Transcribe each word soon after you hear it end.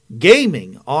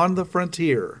Gaming on the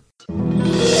Frontier.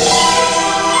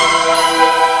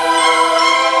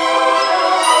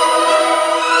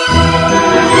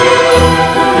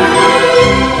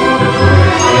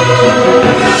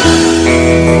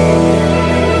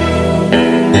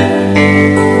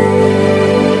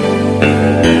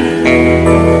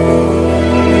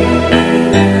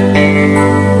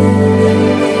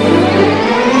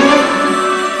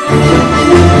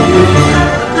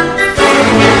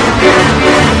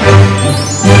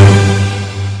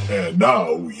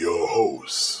 Now, your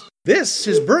hosts. This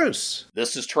is Bruce.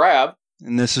 This is Trav.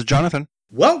 And this is Jonathan.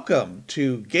 Welcome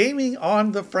to Gaming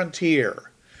on the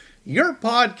Frontier, your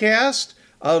podcast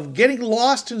of getting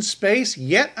lost in space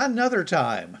yet another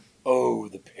time. Oh,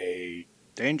 the pain.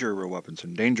 Danger, real weapons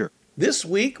in danger. This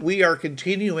week we are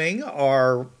continuing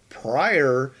our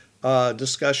prior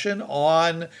discussion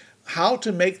on how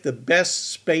to make the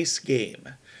best space game.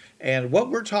 And what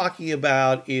we're talking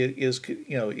about is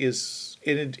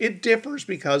it differs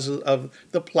because of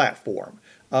the platform.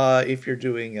 If you're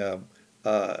doing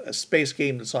a space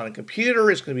game that's on a computer,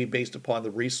 it's going to be based upon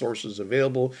the resources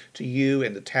available to you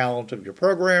and the talent of your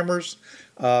programmers,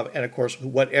 and of course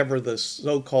whatever the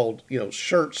so-called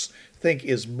shirts think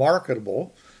is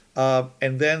marketable.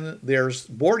 And then there's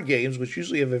board games, which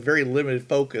usually have a very limited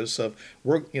focus of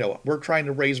we're trying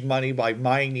to raise money by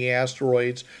mining the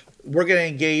asteroids. We're going to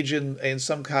engage in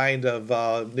some kind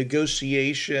of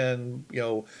negotiation,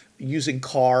 using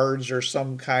cards or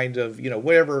some kind of,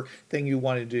 whatever thing you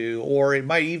want to do. Or it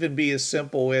might even be as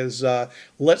simple as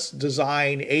let's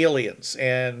design aliens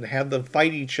and have them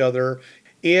fight each other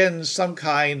in some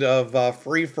kind of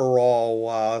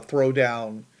free-for-all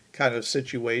throwdown kind of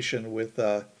situation with,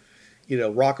 rock'em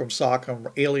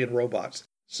sock'em alien robots.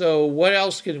 So what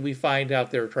else can we find out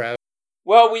there, Trav?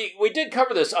 Well, we did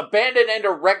cover this. Abandoned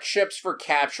and wrecked ships for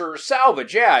capture or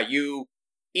salvage. Yeah, you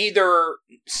either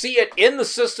see it in the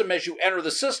system as you enter the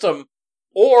system,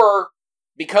 or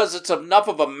because it's enough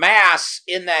of a mass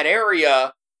in that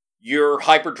area, your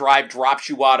hyperdrive drops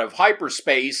you out of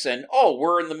hyperspace, and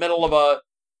we're in the middle of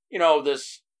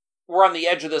we're on the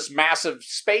edge of this massive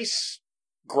space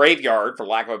graveyard, for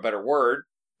lack of a better word.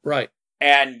 Right.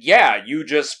 And yeah, you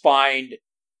just find,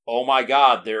 oh my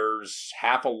God, there's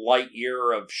half a light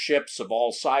year of ships of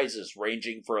all sizes,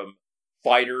 ranging from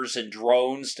fighters and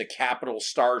drones to capital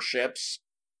starships.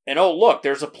 And look,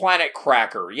 there's a planet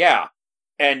cracker, yeah.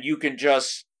 And you can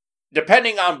just,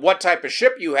 depending on what type of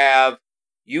ship you have,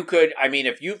 you could,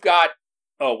 if you've got,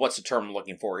 what's the term I'm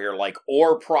looking for here? Like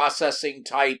ore processing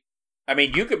type.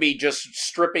 You could be just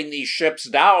stripping these ships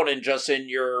down and just in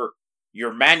your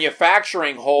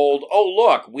manufacturing hold,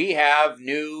 look, we have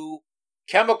new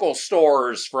chemical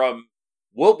stores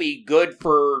will be good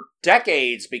for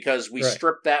decades because we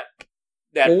stripped that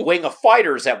wing of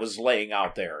fighters that was laying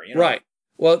out there. Right.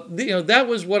 Well, that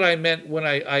was what I meant when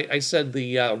I said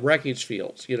the wreckage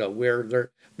fields, where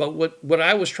they're, but what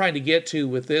I was trying to get to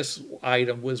with this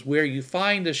item was where you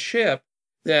find a ship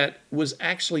that was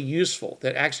actually useful,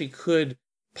 that actually could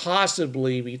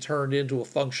possibly be turned into a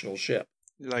functional ship.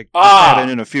 Like,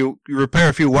 you repair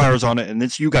a few wires on it,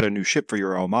 and you got a new ship for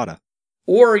your armada.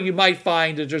 Or you might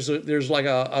find that there's like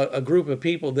a group of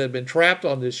people that have been trapped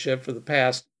on this ship for the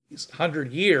past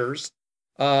 100 years,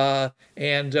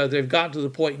 and they've gotten to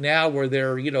the point now where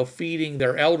they're feeding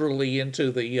their elderly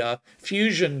into the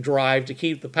fusion drive to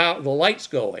keep the lights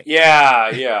going.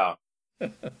 Yeah.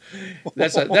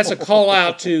 That's a call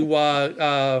out to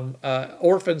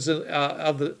orphans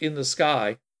in the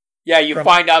sky. Yeah, you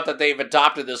find out that they've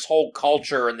adopted this whole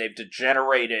culture and they've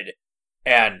degenerated.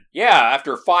 And yeah,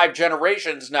 after 5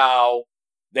 generations now,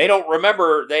 they don't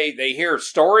remember, they hear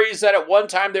stories that at one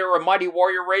time they were a mighty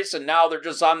warrior race and now they're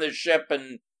just on this ship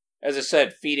and, as I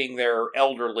said, feeding their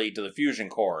elderly to the fusion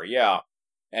core, yeah.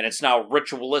 And it's now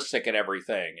ritualistic and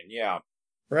everything, and yeah.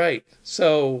 Right.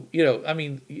 So,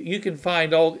 you can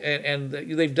find all, and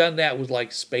they've done that with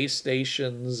like space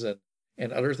stations and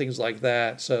other things like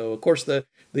that. So, of course, the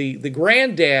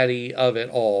granddaddy of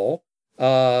it all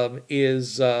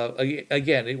is,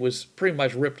 again, it was pretty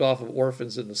much ripped off of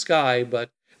Orphans in the Sky,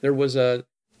 but there was a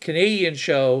Canadian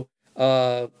show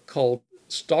called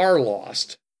Star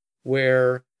Lost,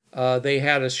 where they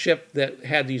had a ship that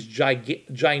had these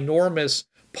ginormous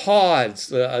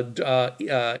pods,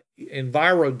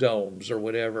 envirodomes or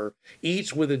whatever,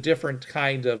 each with a different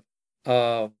kind of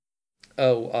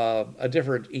a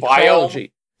different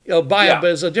ecology. But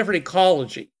it's a different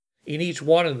ecology in each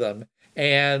one of them.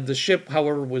 And the ship,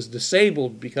 however, was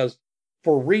disabled because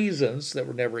for reasons that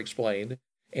were never explained.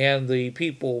 And the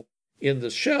people in the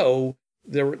show,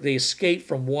 they escaped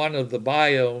from one of the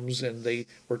biomes and they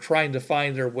were trying to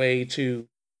find their way to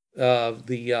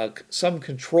some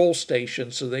control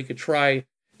station so they could try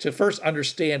to first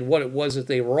understand what it was that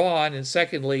they were on, and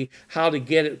secondly, how to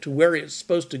get it to where it's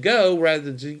supposed to go rather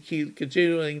than to keep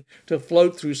continuing to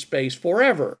float through space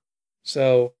forever.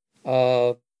 So,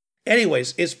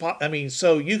 anyways,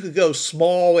 so you could go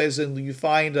small, as in you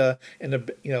find either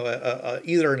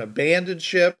an abandoned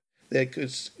ship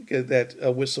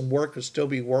that with some work could still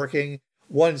be working,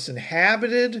 one that's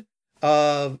inhabited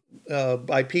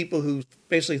by people who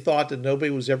basically thought that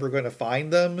nobody was ever going to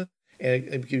find them. And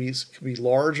it could be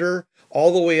larger,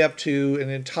 all the way up to an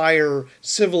entire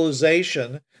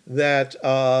civilization that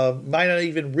might not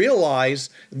even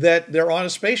realize that they're on a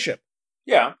spaceship.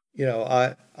 Yeah.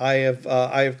 I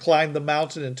have climbed the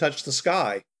mountain and touched the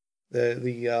sky,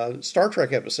 the Star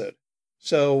Trek episode.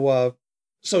 So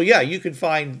yeah, you can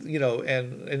find,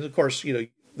 and of course,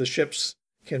 the ships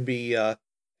can be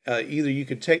either you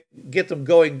can get them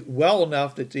going well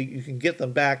enough that you can get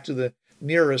them back to the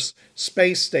nearest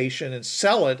space station and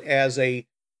sell it as a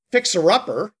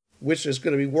fixer-upper, which is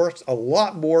going to be worth a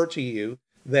lot more to you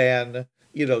than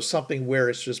something where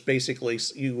it's just basically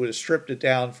you would have stripped it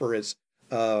down for its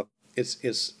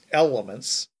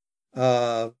elements,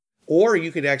 or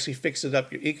you could actually fix it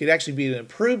up. It could actually be an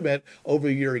improvement over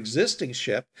your existing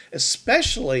ship,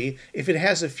 especially if it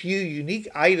has a few unique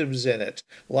items in it,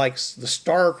 like the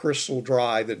star crystal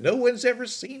drive that no one's ever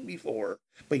seen before.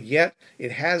 But yet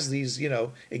it has these,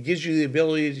 it gives you the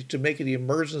ability to make an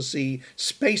emergency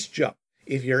space jump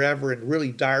if you're ever in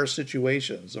really dire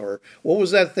situations. Or what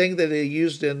was that thing that they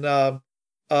used in the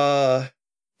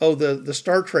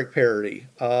Star Trek parody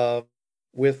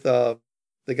with the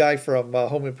guy from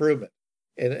Home Improvement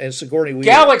and Sigourney Weaver?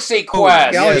 Galaxy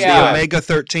Quest. Galaxy the Omega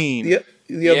 13.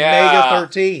 The Omega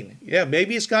 13. Yeah,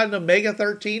 maybe it's got an Omega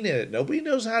 13 in it. Nobody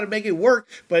knows how to make it work,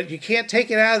 but you can't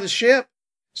take it out of the ship.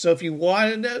 So if you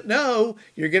want to know,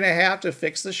 you're going to have to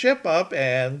fix the ship up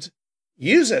and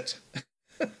use it.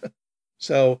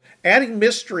 So adding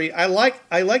mystery, I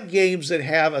like games that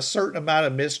have a certain amount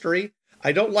of mystery.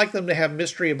 I don't like them to have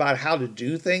mystery about how to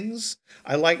do things.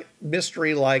 I like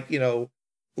mystery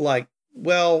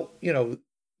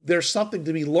there's something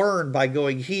to be learned by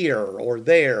going here or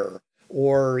there,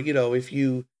 or if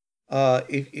you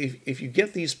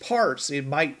get ththese parts, it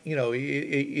might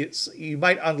you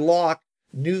might unlock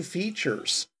new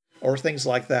features or things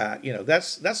like that.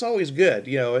 That's always good.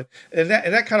 And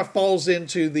that kind of falls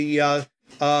into the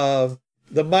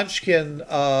Munchkin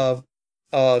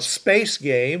space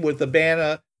game with the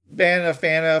Bana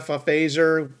Fana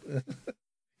Phaser.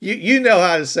 You know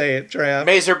how to say it, Trav.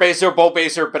 Mazer, Baser, Bo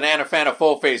Baser, Banana Fana,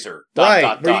 Full Phaser.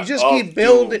 Right, where you just keep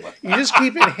building, you just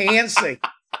keep enhancing.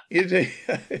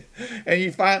 And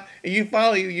you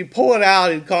finally pull it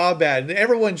out in combat, and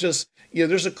everyone just,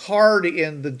 there's a card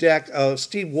in the deck of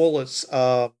Steve Woolett's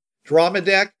drama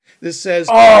deck that says,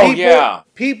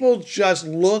 people just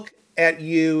look at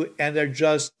you and they're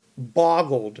just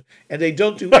boggled, and they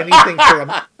don't do anything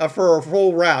for a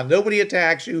full round. Nobody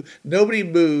attacks you, nobody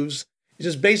moves. It's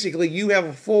just basically you have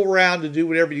a full round to do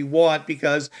whatever you want,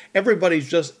 because everybody,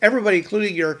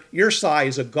 including your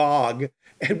size, agog,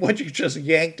 and what you just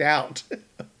yanked out.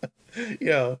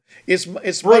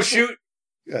 It's Bruce,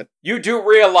 you do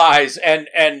realize,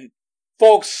 and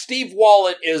folks, Steve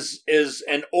Wallett is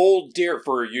an old dear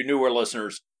for you newer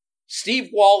listeners. Steve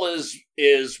Wallett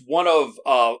is one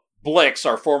of Blix,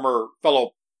 our former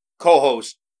fellow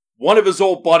co-host, one of his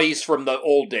old buddies from the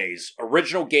old days,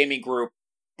 original gaming group.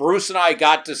 Bruce and I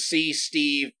got to see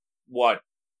Steve,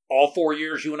 all 4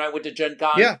 years you and I went to Gen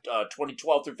Con? Yeah.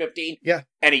 2012 through 15? Yeah.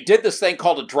 And he did this thing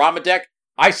called a drama deck.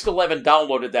 I still haven't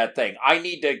downloaded that thing. I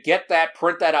need to get that,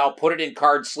 print that out, put it in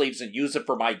card sleeves, and use it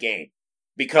for my game.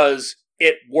 Because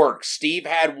it works. Steve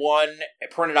had one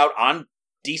printed out on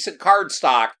decent card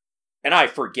stock, and I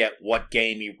forget what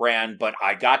game he ran, but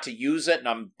I got to use it, and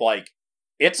I'm like,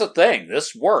 it's a thing.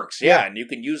 This works. Yeah, and you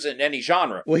can use it in any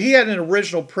genre. Well, he had an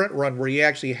original print run where he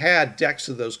actually had decks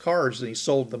of those cards and he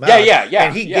sold them out. Yeah.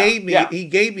 And he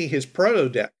gave me his proto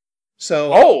deck.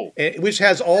 So, which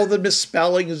has all the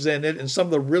misspellings in it and some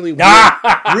of the really weird,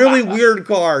 really weird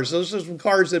cards. Those are some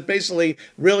cards that basically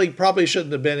really probably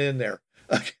shouldn't have been in there.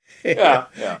 Yeah.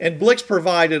 And Blix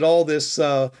provided all this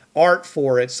art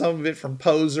for it. Some of it from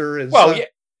Poser, and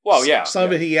some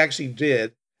of it he actually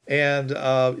did. And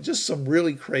just some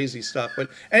really crazy stuff. But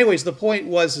anyways, the point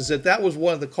was that was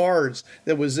one of the cards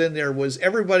that was in there. Was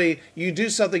everybody, you do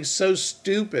something so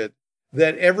stupid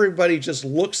that everybody just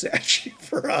looks at you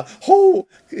for a whole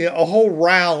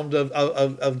round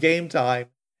of game time,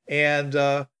 and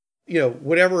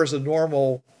whatever is a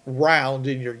normal round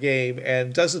in your game,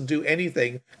 and doesn't do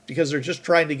anything because they're just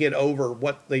trying to get over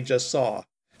what they just saw.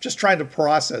 just trying to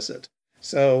process it.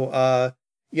 So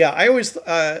yeah, I always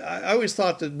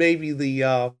thought that maybe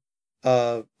the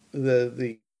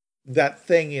that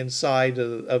thing inside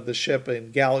of the ship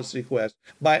in Galaxy Quest,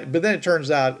 but then it turns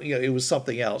out it was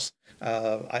something else.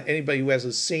 Anybody who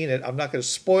hasn't seen it, I'm not going to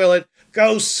spoil it.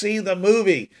 Go see the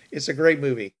movie. It's a great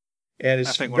movie, and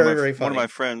it's very funny. One of my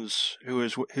friends who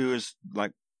is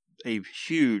like a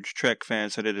huge Trek fan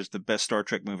said it is the best Star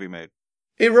Trek movie made.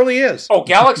 It really is.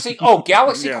 Galaxy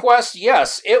Yeah. Quest,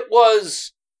 yes. It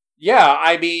was, yeah,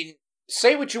 I mean,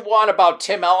 say what you want about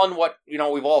Tim Allen, what,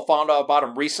 we've all found out about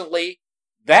him recently.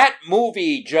 That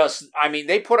movie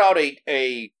they put out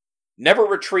a Never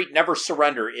Retreat, Never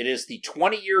Surrender. It is the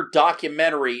 20-year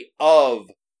documentary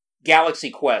of Galaxy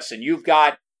Quest, and you've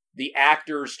got the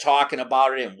actors talking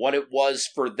about it and what it was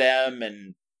for them,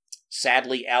 and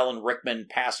sadly, Alan Rickman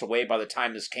passed away by the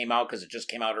time this came out because it just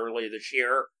came out earlier this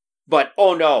year. But,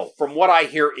 oh no, from what I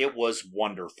hear, it was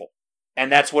wonderful.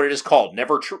 And that's what it is called,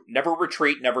 Never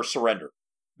Retreat, Never Surrender.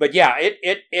 But yeah,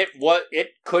 it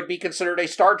could be considered a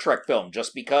Star Trek film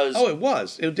just because. Oh, it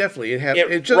was. It definitely. It had.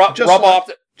 Rub off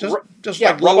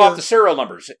the serial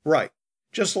numbers. Right.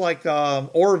 Just like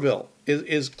Orville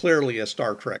is clearly a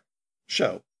Star Trek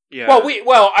show. Yeah.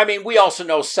 We also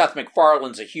know Seth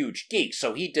MacFarlane's a huge geek,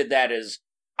 so he did that as,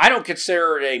 I don't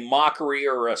consider it a mockery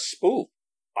or a spoof.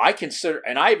 I consider,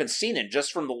 and I haven't seen it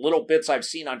just from the little bits I've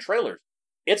seen on trailers.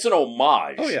 It's an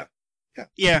homage. Oh yeah.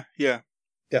 Yeah.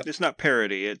 It's not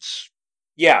parody. It's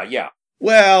yeah.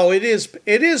 Well, it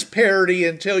is parody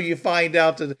until you find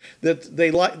out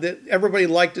that everybody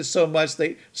liked it so much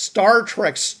Star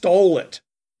Trek stole it.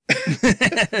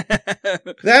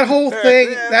 That whole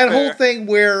thing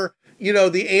where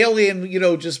the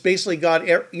alien just basically got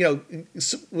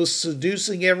was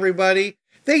seducing everybody.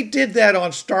 They did that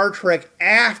on Star Trek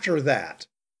after that.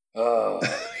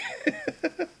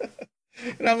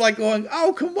 And I'm like going,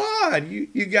 oh, come on.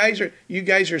 You guys are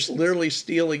literally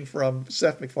stealing from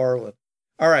Seth MacFarlane.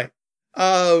 All right.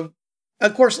 Of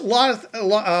course, a lot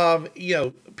of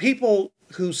people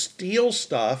who steal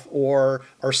stuff or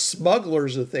are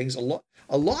smugglers of things, a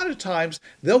lot of times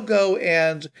they'll go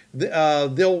and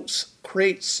they'll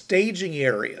create staging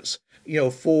areas,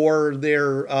 for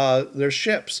their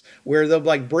ships, where they'll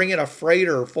like bring in a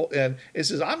freighter and it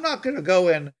says, I'm not going to go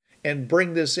and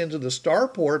bring this into the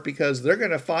starport because they're going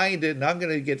to find it and I'm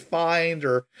going to get fined,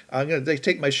 or I'm going to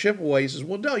take my ship away. He says,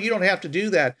 well, no, you don't have to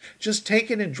do that. Just take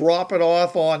it and drop it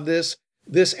off on this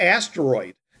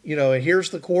asteroid, and here's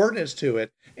the coordinates to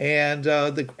it. And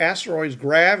the asteroid's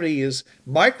gravity is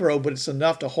micro, but it's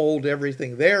enough to hold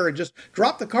everything there, and just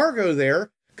drop the cargo there,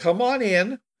 come on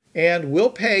in, and we'll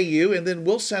pay you, and then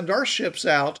we'll send our ships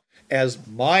out as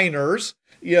miners,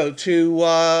 to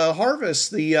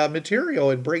harvest the material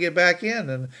and bring it back in,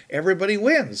 and everybody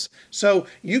wins. So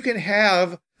you can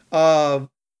have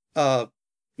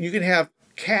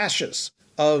caches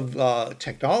of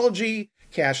technology,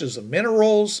 caches of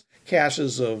minerals,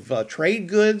 caches of trade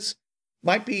goods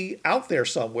might be out there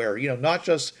somewhere. Not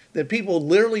just that people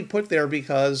literally put there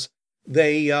because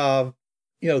they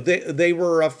they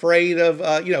were afraid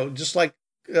of just like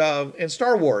in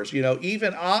Star Wars.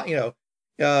 Even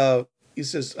he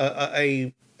says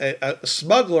a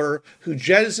smuggler who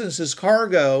jettisons his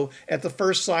cargo at the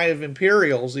first sign of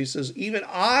Imperials, he says, even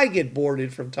I get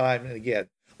boarded from time and again.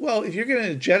 Well, if you're going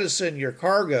to jettison your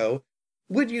cargo,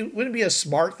 wouldn't it be a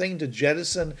smart thing to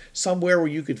jettison somewhere where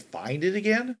you could find it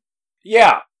again?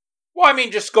 Yeah. Well,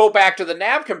 just go back to the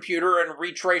nav computer and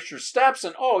retrace your steps,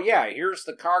 and here's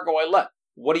the cargo I left.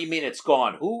 What do you mean it's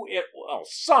gone?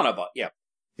 Son of a, yeah.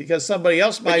 Because somebody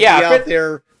else might be out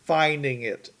there finding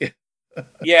it.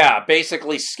 Yeah,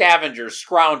 basically scavengers,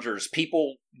 scroungers,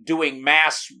 people doing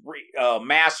mass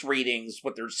readings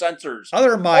with their sensors.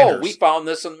 Other miners. Oh, we found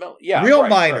this in the real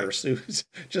miners who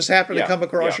just happen to come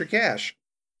across your cache.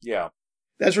 Yeah,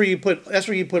 that's where you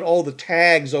put all the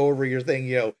tags over your thing.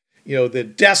 The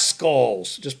death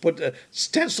skulls. Just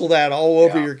stencil that all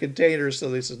over your containers.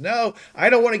 So they says, no, I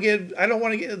don't want to get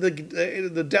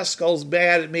the death skulls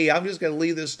mad at me. I'm just going to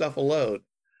leave this stuff alone.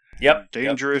 Yep.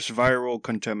 Dangerous viral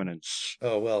contaminants.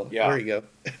 Oh, well, there you go.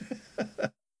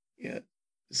 Yeah.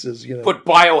 This is, put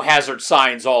biohazard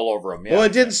signs all over them. Yeah. Well,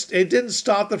 it didn't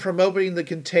stop them from opening the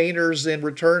containers in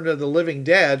Return of the Living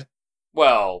Dead.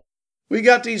 Well, we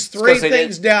got these three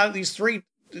things down, these three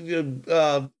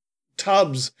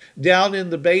tubs down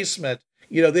in the basement.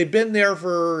 They've been there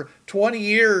for 20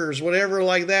 years, whatever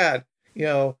like that.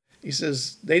 He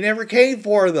says, they never came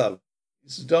for them. He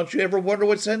says, don't you ever wonder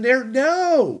what's in there?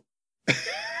 No.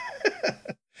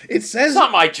 It says it's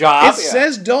not my job. It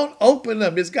says don't open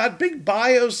them. It's got big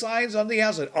bio signs on the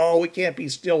outside. Oh, we can't be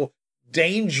still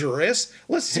dangerous.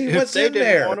 Let's see If what's they in didn't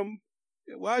there. want 'em,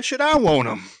 why should I want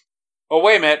them? Oh,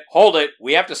 wait a minute. Hold it.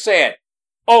 We have to say it.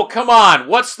 Oh, come on.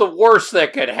 What's the worst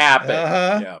that could happen?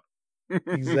 Uh-huh. Yeah.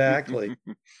 Exactly.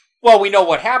 Well, we know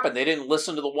what happened. They didn't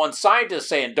listen to the one scientist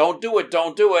saying, don't do it.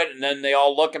 And then they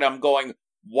all look at him going,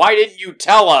 why didn't you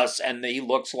tell us? And he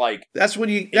looks like... That's when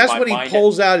he mind,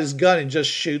 pulls out his gun and just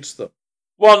shoots them.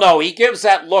 Well, no, he gives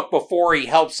that look before he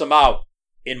helps them out.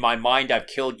 In my mind, I've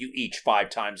killed you each 5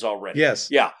 times already. Yes.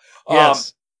 Yeah.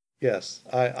 Yes.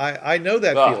 I know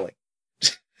that feeling.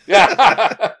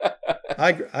 Yeah.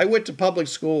 I went to public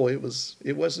school. It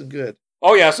wasn't good.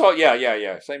 Oh yeah. So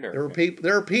yeah. Same here.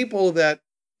 There are people that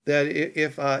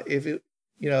if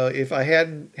I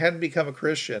hadn't become a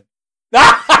Christian,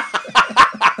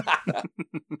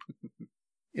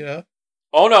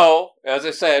 Oh no. As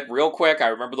I said, real quick, I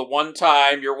remember the one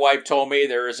time your wife told me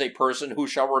there is a person who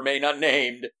shall remain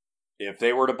unnamed. If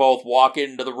they were to both walk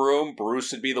into the room,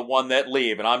 Bruce would be the one that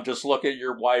leave. And I'm just looking at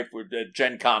your wife with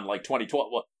Gen Con like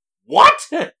 2012. What?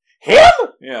 Him?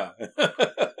 Yeah.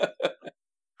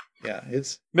 Yeah,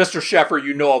 it's Mr. Sheffer,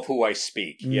 you know of who I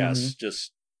speak. Mm-hmm. Yes,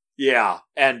 just, yeah.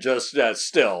 And just,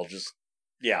 still, just,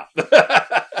 yeah.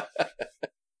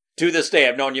 To this day,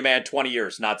 I've known you, man, 20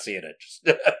 years, not seeing it. Just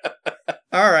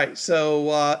all right.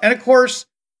 So, and of course,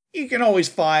 you can always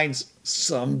find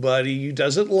somebody who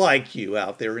doesn't like you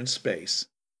out there in space.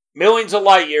 Millions of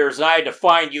light years, and I had to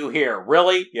find you here.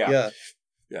 Really? Yeah.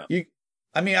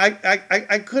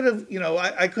 I could have,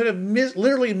 I could have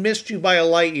literally missed you by a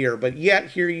light year, but yet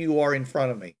here you are in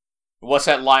front of me. What's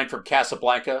that line from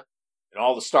Casablanca? In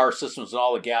all the star systems and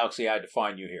all the galaxy, I had to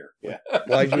find you here. Yeah.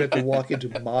 Why'd you have to walk into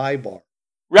my bar?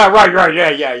 Yeah, right.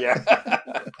 Yeah.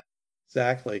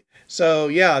 Exactly. So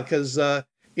yeah, because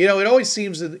it always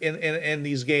seems in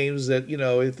these games that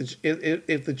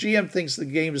if the GM thinks the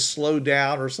game is slowed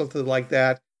down or something like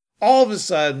that, all of a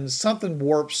sudden something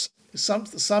warps,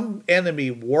 some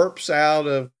enemy warps out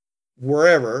of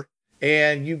wherever,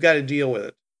 and you've got to deal with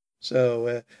it.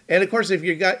 So and of course, if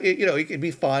you got it can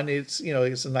be fun. It's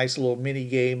it's a nice little mini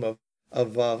game of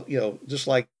just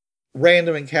like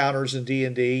random encounters in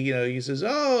D&D. He says,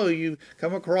 oh, you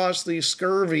come across the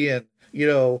Scurvian,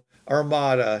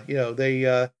 armada.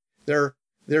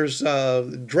 There's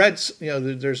dreads.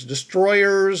 There's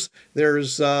destroyers.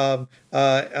 There's fighter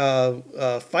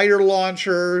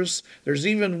launchers. There's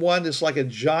even one that's like a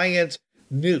giant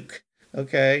nuke.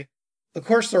 Okay, of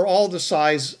course they're all the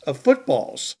size of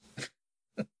footballs.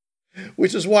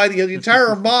 Which is why the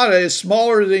entire armada is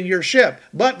smaller than your ship.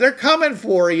 But they're coming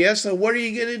for you, so what are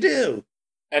you going to do?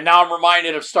 And now I'm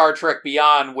reminded of Star Trek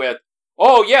Beyond with,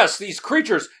 oh yes, these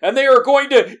creatures, and they are going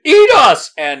to eat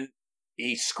us! And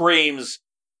he screams,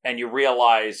 and you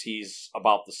realize he's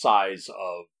about the size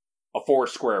of a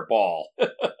 4-square ball.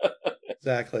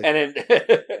 Exactly. And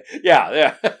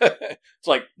yeah. It's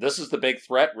like, this is the big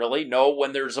threat, really? No,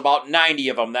 when there's about 90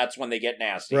 of them, that's when they get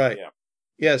nasty. Right. Yeah.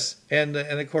 Yes, and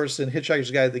of course in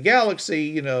Hitchhiker's Guide to the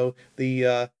Galaxy,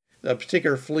 the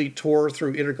particular fleet tore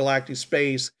through intergalactic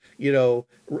space,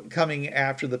 coming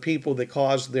after the people that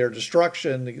caused their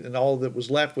destruction, and all that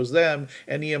was left was them.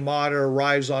 And the Armada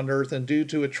arrives on Earth, and due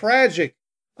to a tragic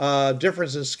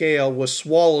difference in scale, was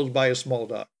swallowed by a small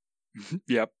dog.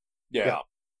 Yep. Yeah.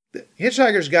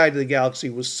 Hitchhiker's Guide to the Galaxy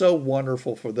was so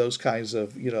wonderful for those kinds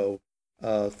of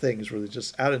things where they're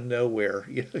just out of nowhere.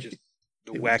 Just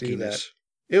the wackiness.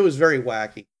 It was very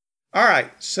wacky. All right,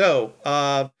 so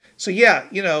yeah,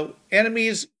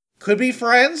 enemies could be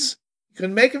friends. You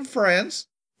can make them friends.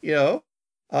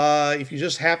 If you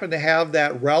just happen to have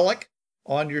that relic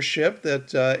on your ship that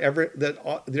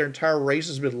their entire race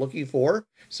has been looking for,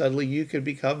 suddenly you can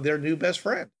become their new best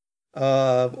friend.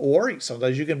 Or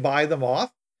sometimes you can buy them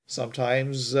off.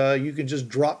 Sometimes you can just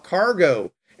drop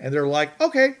cargo, and they're like,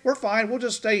 "Okay, we're fine. We'll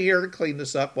just stay here to clean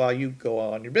this up while you go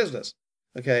on your business."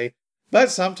 Okay. But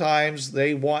sometimes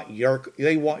they want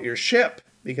your ship,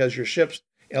 because your ship's,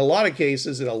 in a lot of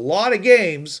cases, in a lot of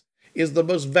games, is the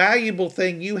most valuable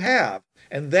thing you have.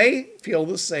 And they feel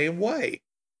the same way.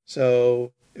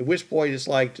 So at which point it's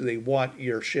like, do they want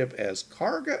your ship as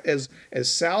cargo, as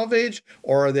salvage,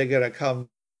 or are they going to come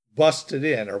busted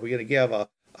in? Are we going to give a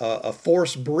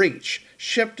force breach,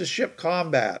 ship-to-ship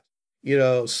combat,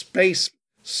 space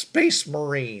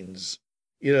marines,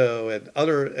 and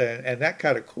other and that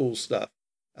kind of cool stuff.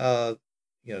 Do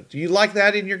you like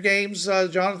that in your games,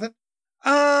 Jonathan?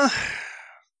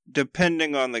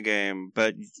 Depending on the game,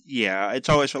 but yeah, it's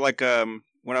always like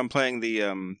when I'm playing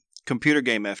the computer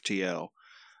game FTL,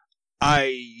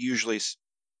 I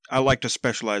like to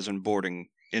specialize in boarding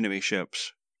enemy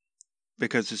ships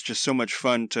because it's just so much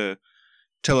fun to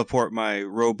teleport my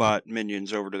robot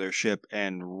minions over to their ship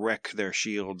and wreck their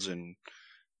shields and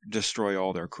destroy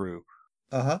all their crew.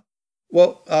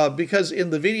 Well, because in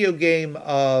the video game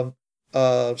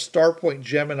Starpoint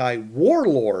Gemini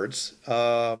Warlords,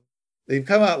 they've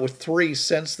come out with 3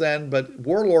 since then, but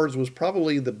Warlords was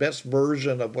probably the best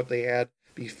version of what they had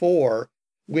before.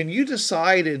 When you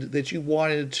decided that you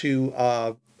wanted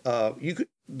to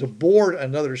board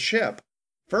another ship,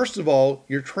 first of all,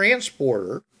 your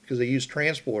transporter, because they use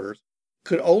transporters,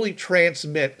 could only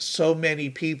transmit so many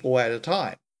people at a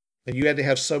time. And you had to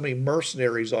have so many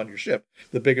mercenaries on your ship.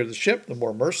 The bigger the ship, the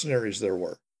more mercenaries there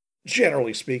were,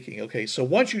 generally speaking. Okay, so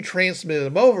once you transmitted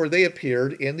them over, they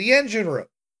appeared in the engine room.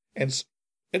 And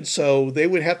so they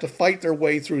would have to fight their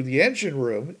way through the engine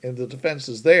room and the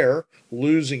defenses there,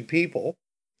 losing people.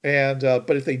 And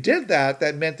but if they did that,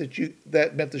 that meant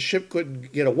the ship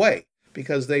couldn't get away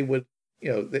because they would,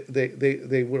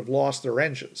 they would have lost their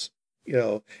engines.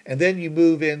 And then you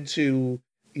move into,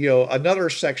 another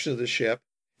section of the ship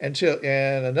I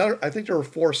think there were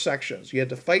 4 sections. You had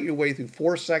to fight your way through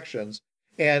 4 sections.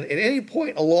 And at any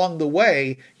point along the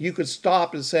way, you could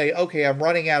stop and say, okay, I'm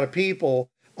running out of people,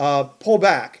 pull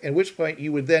back, at which point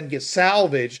you would then get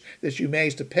salvage that you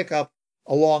managed to pick up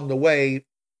along the way.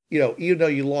 Even though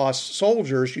you lost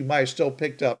soldiers, you might have still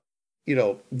picked up,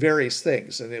 various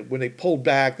things. And when they pulled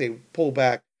back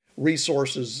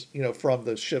resources, from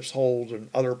the ship's hold and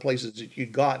other places that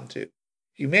you'd gotten to.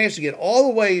 You managed to get all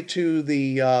the way to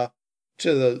the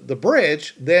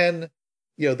bridge, then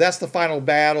that's the final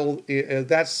battle.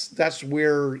 That's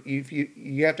where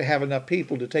you have to have enough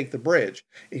people to take the bridge.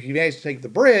 If you manage to take the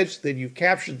bridge, then you've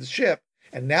captured the ship,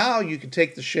 and now you can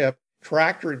take the ship,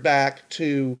 tractor it back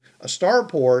to a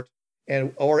starport,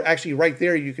 or actually right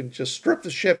there you can just strip the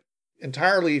ship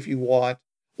entirely if you want,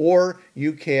 or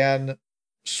you can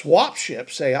swap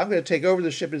ships. Say, I'm going to take over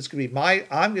the ship. It's going to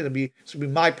be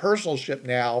my personal ship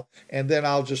now, and then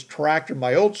I'll just tractor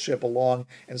my old ship along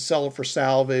and sell it for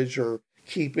salvage or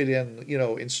keep it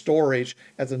in storage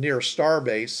at the nearest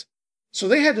starbase. So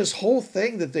they had this whole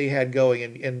thing that they had going,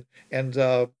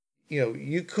 and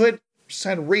you could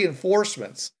send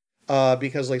reinforcements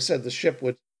because, like I said, the ship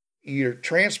your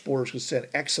transporters would send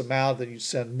X amount, then you'd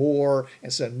send more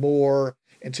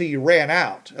until you ran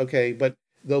out. Okay, but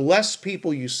the less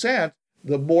people you sent,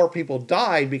 the more people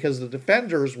died because the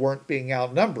defenders weren't being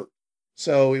outnumbered.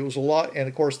 So it was a lot. And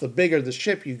of course, the bigger the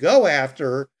ship you go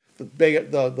after,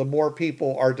 the more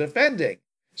people are defending.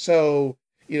 So,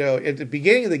 at the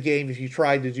beginning of the game, if you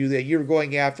tried to do that, you were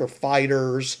going after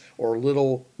fighters or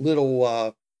little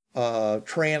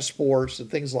transports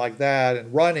and things like that,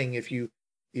 and running if you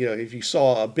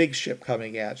saw a big ship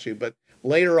coming at you. But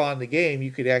later on in the game, you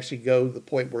could actually go to the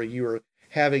point where you were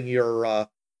having your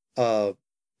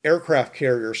aircraft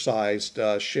carrier-sized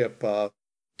ship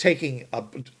taking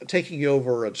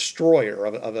over a destroyer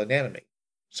of an enemy.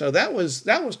 So that was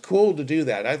cool to do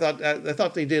that. I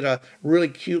thought they did a really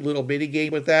cute little mini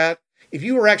game with that. If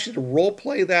you were actually to role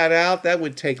play that out, that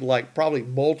would take probably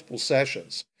multiple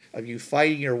sessions of you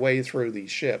fighting your way through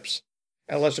these ships,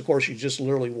 unless of course you just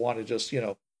literally want to just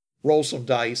roll some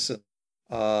dice and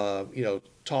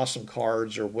toss some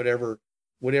cards or whatever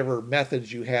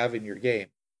methods you have in your game.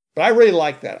 But I really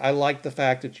like that. I like the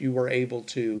fact that you were able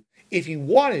to, if you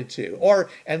wanted to,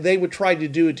 and they would try to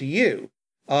do it to you,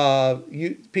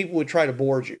 people would try to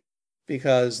board you,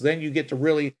 because then you get to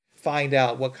really find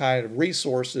out what kind of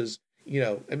resources,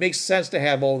 it makes sense to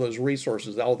have all those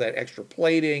resources, all that extra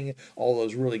plating, all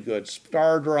those really good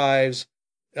star drives,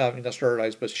 not star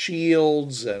drives, but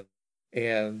shields,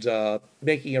 and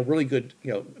making a really good,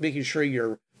 making sure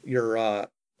your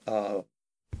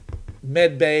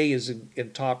med bay is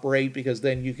in top rate, because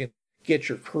then you can get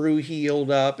your crew healed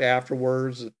up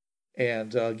afterwards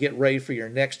and get ready for your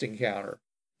next encounter.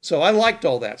 So I liked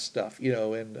all that stuff,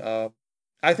 and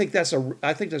I think that's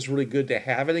really good to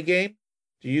have in a game.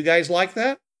 Do you guys like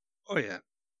that? Oh yeah.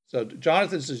 So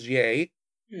Jonathan says yay.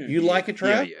 You like it,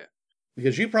 Trav? Yeah.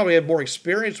 Because you probably have more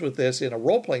experience with this in a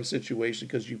role-playing situation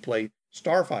because you play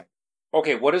Starfighter.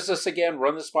 Okay, what is this again?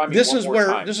 Run this by me. This is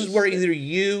where either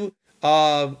you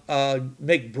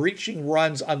make breaching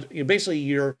runs on. Basically,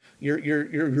 you're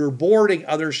boarding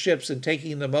other ships and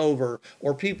taking them over,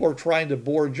 or people are trying to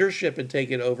board your ship and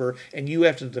take it over, and you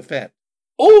have to defend.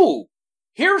 Ooh,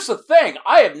 here's the thing.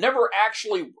 I have never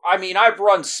actually. I mean, I've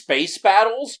run space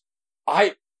battles.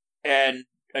 And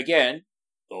again,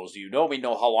 those of you who know me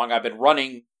know how long I've been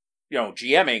running,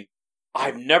 GMing.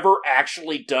 I've never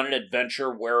actually done an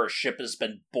adventure where a ship has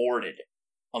been boarded,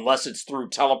 unless it's through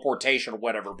teleportation or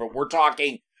whatever. But we're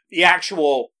talking the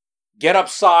actual get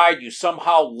upside, you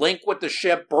somehow link with the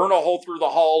ship, burn a hole through the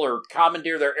hull, or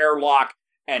commandeer their airlock,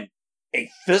 and a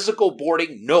physical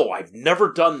boarding? No, I've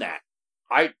never done that.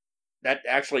 That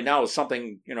actually now is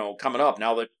something, coming up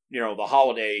now that, the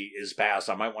holiday is past.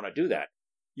 I might want to do that.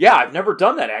 Yeah, I've never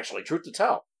done that, actually, truth to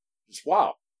tell. Just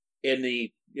wow. In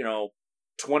the,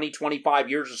 20, 25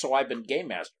 years or so I've been Game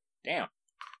Master. Damn.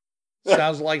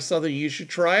 Sounds like something you should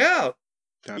try out.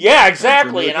 Yeah,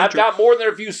 exactly. And I've got more than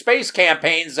a few space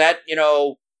campaigns that,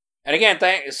 and again,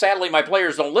 sadly, my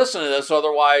players don't listen to this.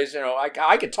 Otherwise,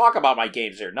 I could talk about my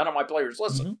games here. None of my players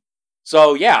listen. Mm-hmm.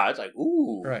 So, yeah, it's like,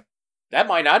 ooh, right. That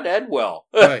might not end well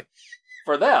right.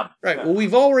 for them. Right. Well,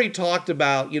 we've already talked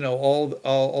about,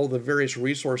 all the various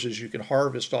resources you can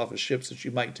harvest off of ships that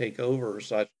you might take over or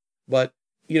such. But,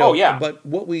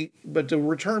 but to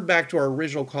return back to our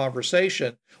original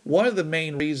conversation, one of the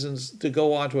main reasons to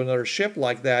go onto another ship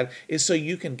like that is so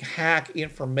you can hack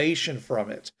information from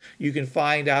it. You can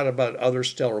find out about other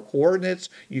stellar coordinates.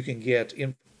 You can get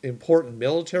important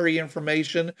military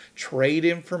information, trade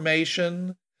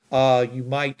information. You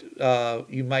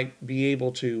might be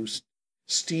able to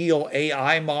steal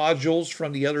AI modules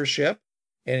from the other ship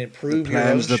and improve the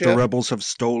plans your own that the rebels have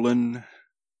stolen.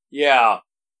 Yeah.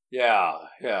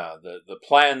 The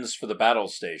plans for the battle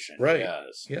station. Right.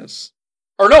 Yes.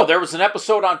 Or no, there was an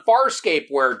episode on Farscape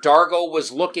where Dargo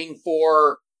was looking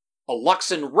for a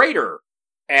Luxan raider,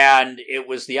 and it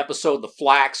was the episode The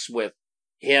Flax with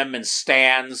him and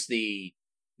Stans, the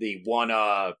one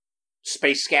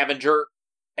space scavenger.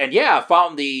 And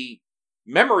found the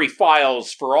memory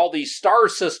files for all these star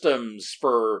systems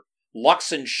for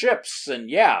Luxan ships.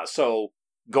 And so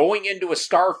going into a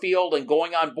star field and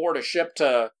going on board a ship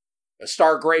to a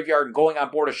star graveyard and going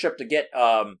on board a ship to get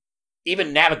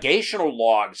even navigational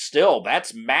logs, still,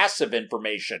 that's massive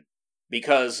information.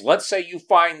 Because let's say you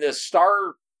find this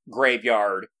star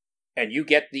graveyard and you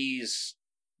get these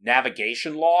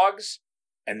navigation logs,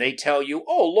 and they tell you,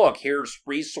 oh, look, here's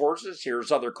resources,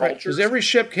 here's other cultures. Because every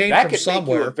ship came that from somewhere. That could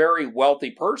make you a very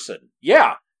wealthy person.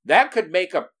 Yeah, that could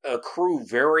make a crew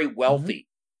very wealthy.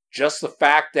 Mm-hmm. Just the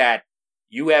fact that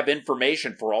you have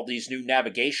information for all these new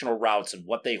navigational routes and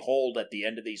what they hold at the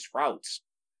end of these routes.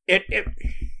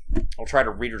 I'll try to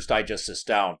Reader's Digest this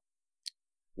down.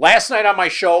 Last night on my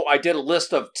show, I did a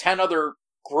list of 10 other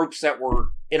groups that were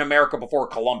in America before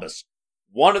Columbus.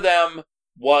 One of them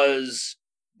was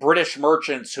British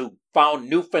merchants who found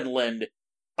Newfoundland.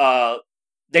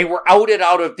 They were outed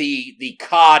out of the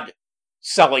cod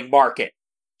selling market.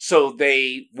 So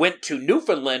they went to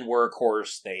Newfoundland, where, of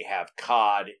course, they have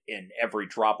cod in every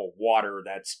drop of water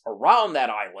that's around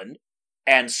that island.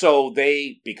 And so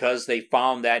because they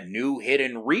found that new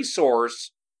hidden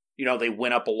resource, they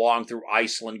went up along through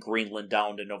Iceland, Greenland,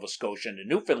 down to Nova Scotia and to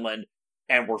Newfoundland,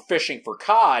 and were fishing for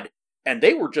cod, and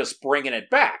they were just bringing it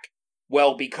back.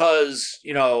 Well, because,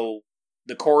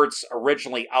 the courts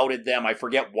originally outed them, I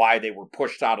forget why they were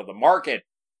pushed out of the market.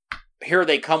 Here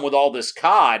they come with all this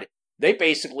cod. They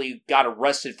basically got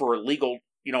arrested for illegal,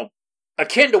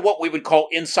 akin to what we would call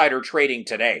insider trading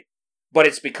today. But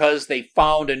it's because they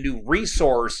found a new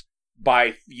resource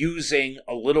by using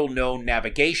a little-known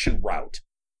navigation route.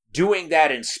 Doing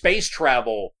that in space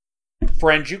travel,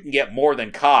 friends, you can get more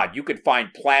than cod. You could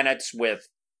find planets with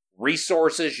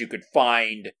resources. You could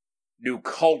find new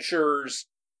cultures.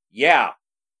 Yeah,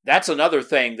 that's another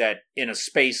thing that in a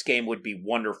space game would be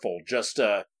wonderful.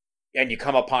 And you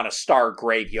come upon a star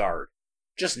graveyard.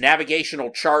 Just navigational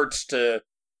charts to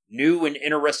new and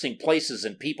interesting places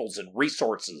and peoples and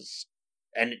resources.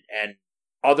 And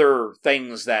other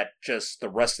things that just the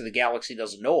rest of the galaxy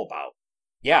doesn't know about.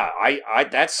 Yeah, I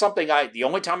that's something the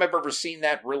only time I've ever seen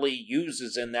that really used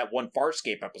is in that one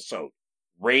Farscape episode.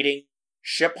 Raiding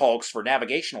ship hulks for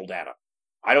navigational data.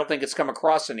 I don't think it's come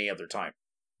across any other time.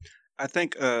 I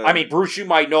think... Bruce, you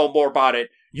might know more about it.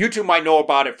 You two might know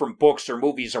about it from books or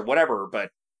movies or whatever,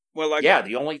 but...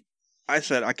 the only... I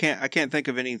said, I can't think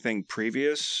of anything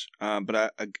previous,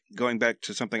 but going back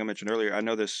to something I mentioned earlier, I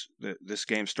know this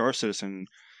game, Star Citizen,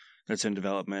 that's in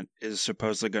development, is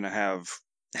supposedly going to have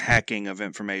hacking of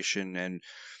information and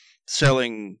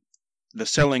selling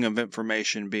of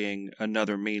information being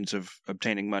another means of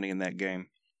obtaining money in that game.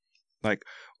 Like,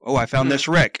 oh, I found this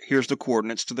wreck. Here's the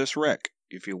coordinates to this wreck.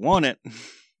 If you want it,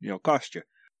 it'll cost you.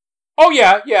 Oh,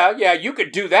 yeah. You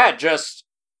could do that.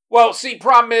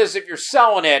 Problem is, if you're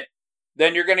selling it,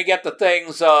 then you're going to get the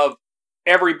things of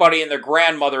everybody and their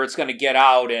grandmother it's going to get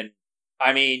out. And,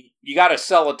 you got to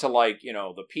sell it to,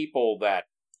 the people that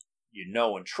you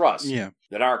know and trust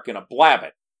that aren't going to blab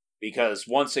it. Because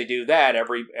once they do that,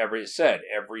 every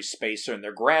spacer and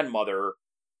their grandmother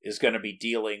is going to be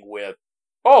dealing with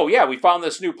Oh, yeah, we found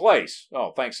this new place.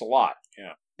 Oh, thanks a lot.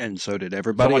 Yeah. And so did So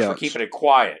everybody much else. for keeping it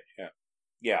quiet. Yeah.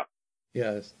 Yeah.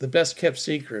 Yeah, it's the best kept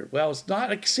secret. Well, it's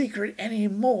not a secret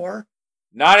anymore.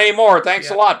 Not anymore.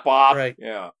 Thanks a lot, Bob. Right.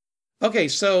 Yeah. Okay,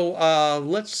 so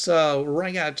let's we're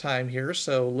running out of time here,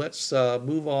 so let's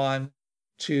move on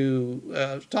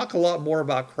to talk a lot more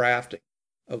about crafting.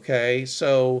 Okay,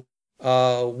 so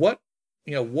what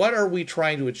are we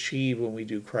trying to achieve when we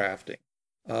do crafting?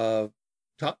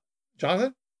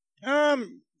 Jonathan?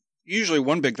 Usually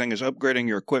one big thing is upgrading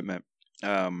your equipment,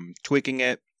 tweaking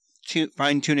it,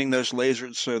 fine-tuning those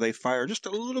lasers so they fire just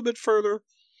a little bit further,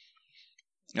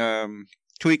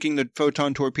 tweaking the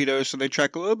photon torpedoes so they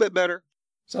track a little bit better.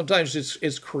 Sometimes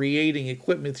it's creating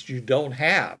equipment that you don't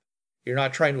have. You're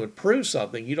not trying to improve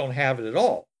something, you don't have it at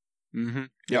all. Mm-hmm.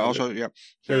 Yeah. Also, yeah.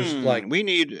 There's we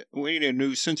need a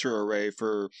new sensor array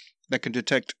that can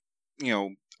detect,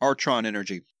 archon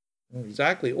energy.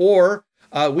 Exactly. Or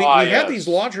we have yes. these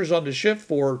launchers on the ship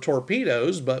for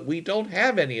torpedoes, but we don't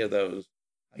have any of those.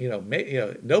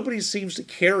 Nobody seems to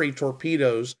carry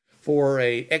torpedoes for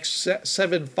a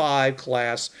X-75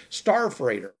 class star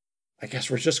freighter. I guess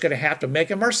we're just going to have to make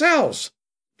them ourselves.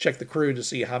 Check the crew to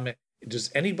see how many.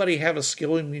 Does anybody have a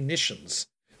skill in munitions?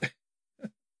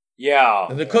 Yeah.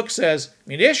 And the cook says,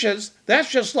 munitions? That's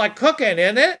just like cooking,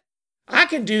 isn't it? I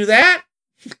can do that.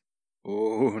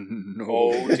 Oh, no.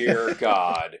 Oh, dear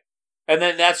God. And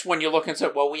then that's when you look and say,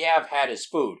 well, we have had his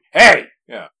food. Hey!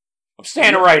 Yeah. I'm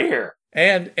standing right here.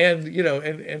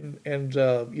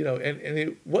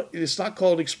 It's not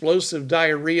called explosive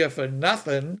diarrhea for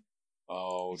nothing.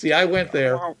 Oh. See, I went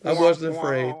there. I wasn't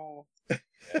afraid.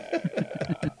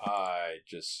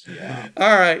 Yeah.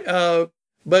 All right.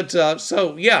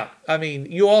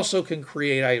 You also can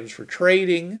create items for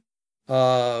trading.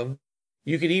 You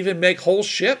can even make whole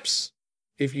ships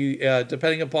if you,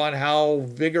 depending upon how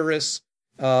vigorous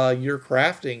your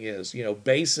crafting is.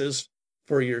 Bases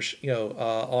for your,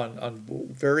 on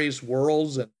various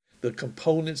worlds and the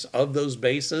components of those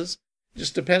bases. It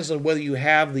just depends on whether you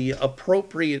have the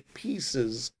appropriate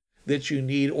pieces that you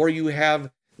need, or you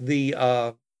have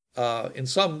the. In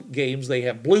some games, they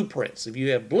have blueprints. If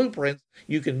you have blueprints,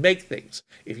 you can make things.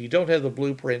 If you don't have the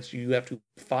blueprints, you have to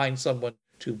find someone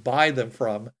to buy them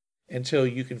from until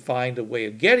you can find a way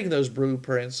of getting those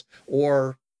blueprints,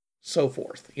 or so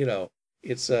forth.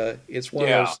 It's one of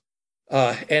those.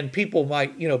 And people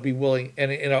might, be willing. And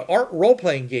in an art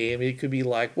role-playing game, it could be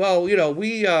like, well,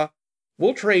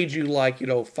 we'll trade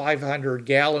you 500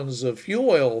 gallons of fuel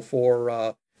oil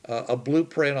for a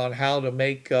blueprint on how to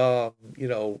make,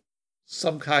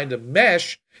 some kind of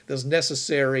mesh that's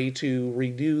necessary to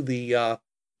renew the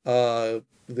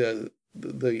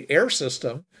air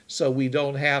system, so we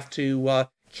don't have to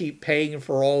keep paying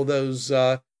for all those,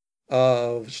 all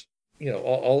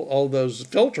those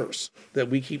filters that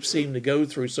we keep seeming to go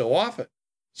through so often.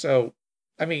 So,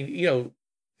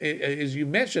 as you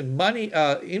mentioned,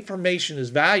 information is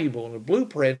valuable, and a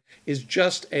blueprint is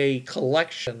just a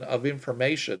collection of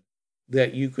information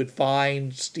that you could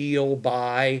find, steal,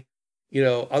 buy,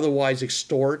 otherwise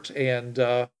extort, and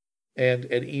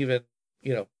even,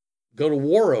 go to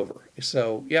war over.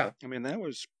 So, yeah. That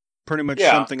was pretty much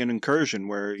something in Incursion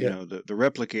where, the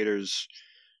replicators,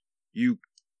 you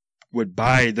would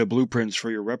buy the blueprints for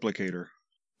your replicator.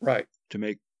 Right. To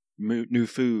make new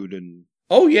food and...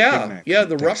 Oh, yeah. Yeah,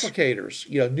 the replicators.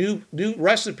 New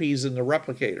recipes in the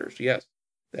replicators, yes.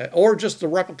 Or just the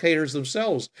replicators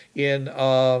themselves in,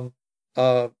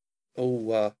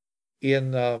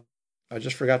 I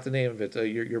just forgot the name of it.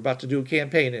 You're about to do a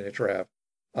campaign in it, Trav.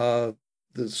 The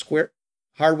Square...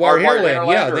 Hardwired Hinterland.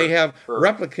 Yeah, they have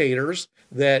replicators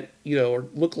that,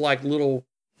 look like little,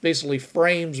 basically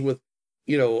frames with,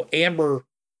 amber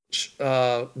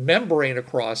membrane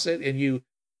across it, and you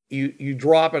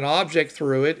drop an object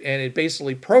through it, and it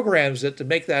basically programs it to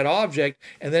make that object,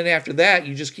 and then after that,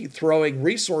 you just keep throwing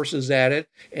resources at it,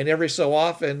 and every so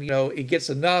often, it gets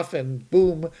enough, and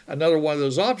boom, another one of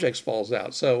those objects falls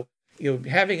out. So,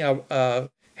 having a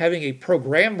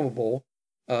programmable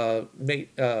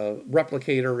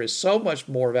replicator is so much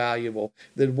more valuable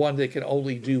than one that can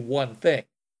only do one thing.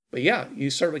 But yeah, you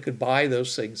certainly could buy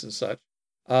those things and such.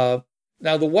 Now,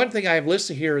 the one thing I have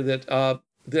listed here that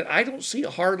I don't see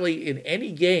hardly in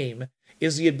any game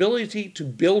is the ability to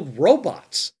build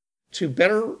robots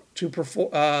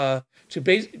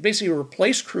basically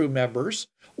replace crew members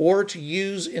or to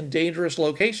use in dangerous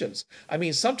locations.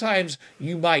 Sometimes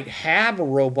you might have a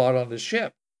robot on the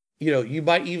ship. You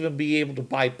might even be able to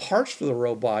buy parts for the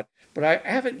robot, but I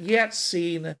haven't yet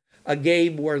seen a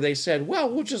game where they said, well,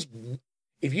 we'll just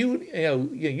if you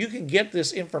can get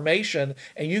this information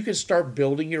and you can start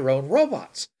building your own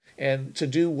robots and to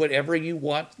do whatever you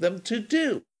want them to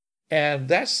do. And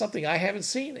that's something I haven't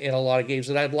seen in a lot of games,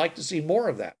 and I'd like to see more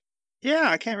of that. Yeah,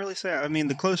 I can't really say. I mean,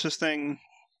 the closest game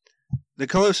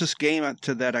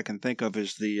to that I can think of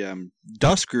is the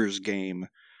Duskers game.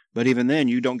 But even then,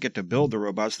 you don't get to build the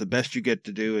robots. The best you get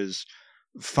to do is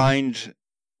find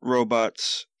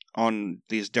robots on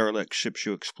these derelict ships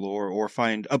you explore, or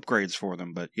find upgrades for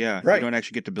them. But yeah, Right. You don't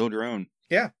actually get to build your own.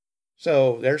 Yeah.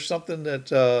 So there's something that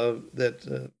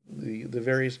the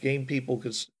various game people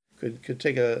could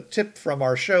take a tip from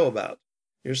our show about.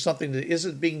 There's something that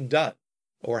isn't being done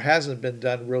or hasn't been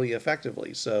done really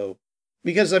effectively. So,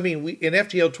 because I mean, in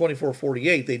FTL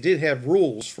 2448, they did have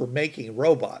rules for making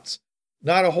robots.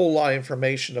 Not a whole lot of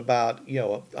information about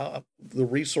the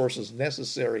resources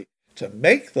necessary to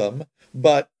make them,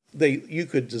 but you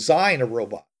could design a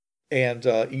robot, and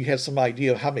you had some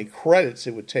idea of how many credits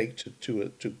it would take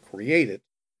to create it.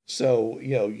 So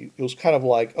it was kind of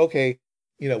like, okay,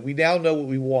 we now know what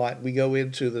we want. We go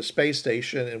into the space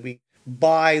station and we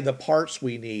buy the parts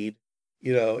we need,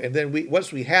 and then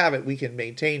once we have it, we can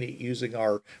maintain it using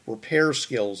our repair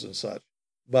skills and such.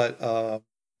 But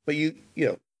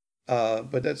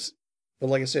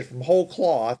like I said, from whole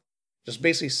cloth, just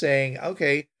basically saying,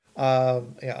 okay,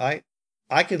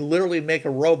 I can literally make a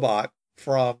robot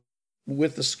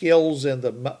with the skills and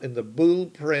the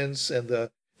blueprints and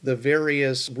the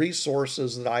various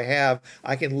resources that I have.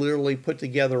 I can literally put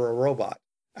together a robot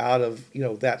out of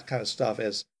that kind of stuff,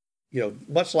 as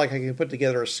much like I can put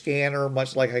together a scanner,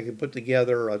 much like I can put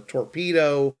together a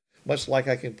torpedo, much like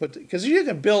I can because you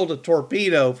can build a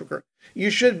torpedo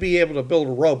you should be able to build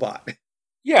a robot.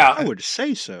 Yeah. I would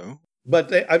say so.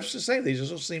 But I was just saying, they just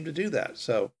don't seem to do that.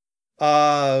 So,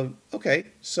 okay.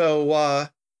 So,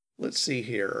 let's see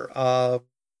here.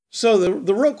 So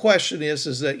the real question is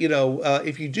that,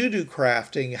 if you do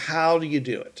crafting, how do you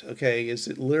do it? Okay. Is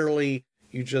it literally,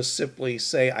 you just simply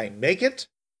say, I make it?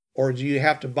 Or do you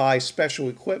have to buy special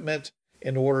equipment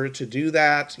in order to do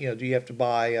that? Do you have to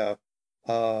buy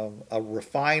a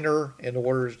refiner in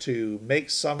order to make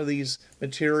some of these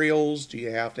materials? Do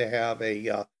you have to have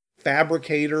a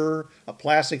fabricator, a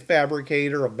plastic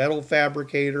fabricator, a metal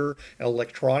fabricator, an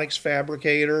electronics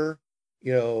fabricator?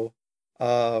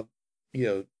 What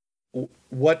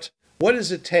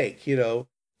does it take? Can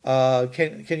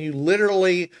you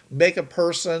literally make a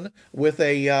person with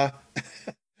a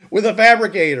with a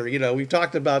fabricator? We've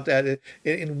talked about that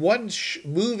in one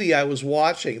movie I was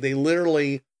watching. They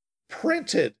literally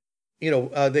printed,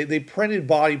 they printed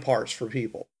body parts for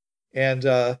people, and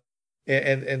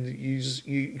you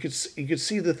could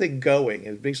see the thing going,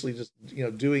 and basically just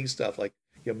doing stuff like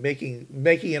making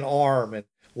an arm and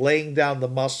laying down the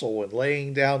muscle and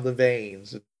laying down the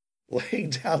veins and laying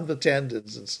down the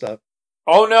tendons and stuff.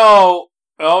 Oh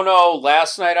no!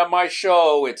 Last night on my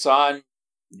show, it's on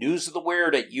News of the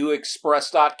Weird at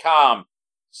uexpress.com.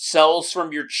 Cells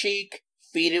from your cheek,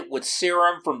 feed it with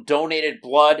serum from donated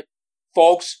blood.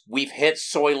 Folks, we've hit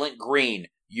Soylent Green.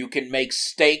 You can make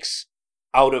steaks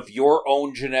out of your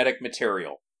own genetic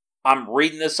material. I'm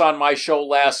reading this on my show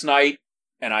last night,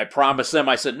 and I promised them,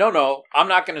 I said, no, I'm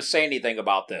not going to say anything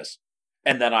about this.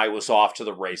 And then I was off to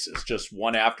the races, just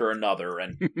one after another.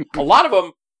 And a lot of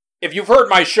them, if you've heard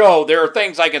my show, there are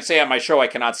things I can say on my show I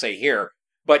cannot say here.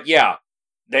 But yeah,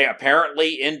 they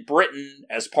apparently in Britain,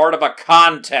 as part of a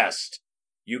contest,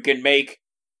 you can make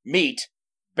meat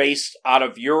based out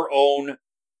of your own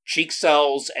cheek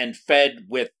cells and fed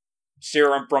with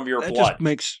serum from your blood. Just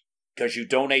makes, because you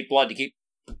donate blood to keep.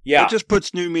 Yeah, it just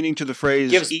puts new meaning to the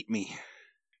phrase "eat me"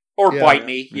 or bite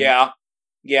me. Yeah.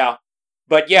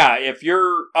 But yeah, if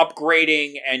you're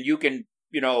upgrading and you can,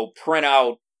 print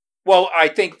out. Well, I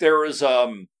think there is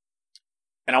and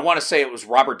I want to say it was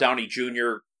Robert Downey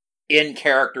Jr. in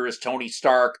character as Tony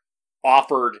Stark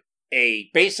offered a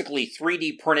basically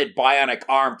 3D printed bionic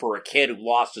arm for a kid who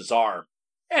lost his arm.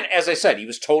 And as I said, he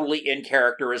was totally in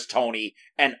character as Tony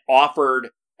and offered,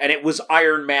 and it was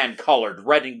Iron Man colored,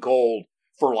 red and gold,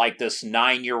 for like this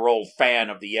 9-year-old fan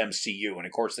of the MCU. And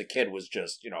of course the kid was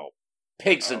just,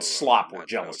 pigs and slop were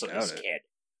jealous of this kid.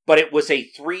 But it was a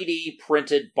 3D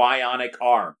printed bionic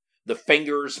arm. The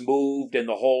fingers moved and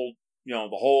the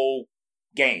whole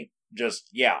game. Just,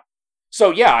 yeah.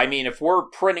 So yeah, I mean, if we're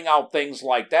printing out things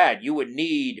like that, you would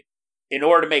need, in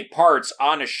order to make parts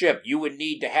on a ship, you would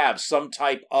need to have some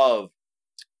type of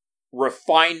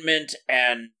refinement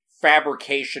and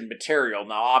fabrication material.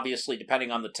 Now, obviously,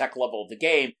 depending on the tech level of the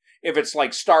game, if it's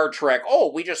like Star Trek,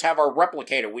 we just have our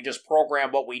replicator, we just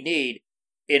program what we need.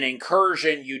 In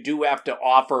Incursion, you do have to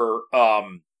offer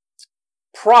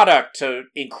product to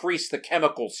increase the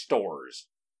chemical stores,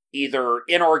 either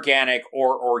inorganic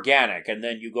or organic, and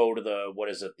then you go to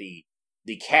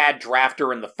the CAD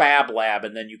drafter in the fab lab,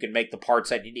 and then you can make the parts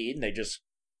that you need, and they just,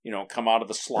 come out of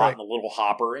the slot in the little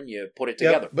hopper, and you put it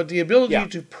together. But the ability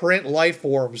to print life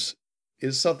forms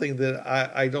is something that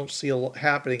I don't see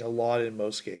happening a lot in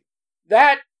most games.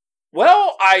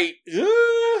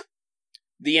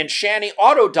 The Enchanting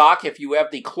Autodoc, if you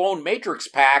have the Clone Matrix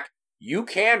pack, you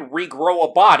can regrow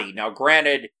a body. Now,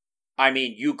 granted,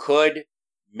 you could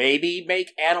maybe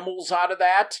make animals out of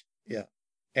that. Yeah.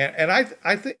 And I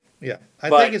think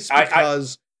it's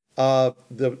because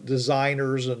the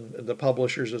designers and the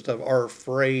publishers and stuff are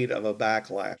afraid of a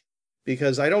backlash.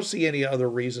 Because I don't see any other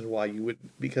reason why you would,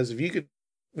 because if you could,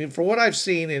 for what I've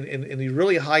seen in these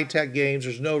really high-tech games,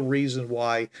 there's no reason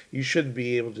why you shouldn't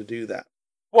be able to do that.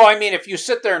 Well, if you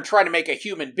sit there and try to make a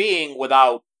human being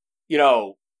without,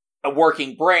 a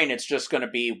working brain, it's just going to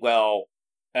be,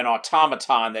 an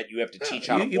automaton that you have to teach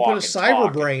how to walk. You put a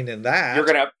cyber brain in that. You're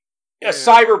going to, a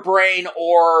cyber brain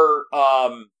or,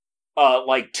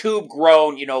 like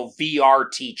tube-grown,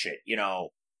 VR teach it,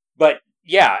 But,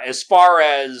 yeah, as far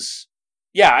as,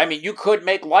 you could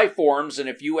make life forms, and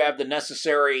if you have the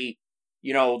necessary,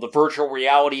 the virtual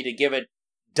reality to give it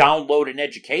download an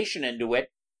education into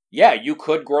it, you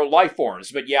could grow life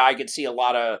forms. But I could see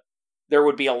there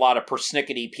would be a lot of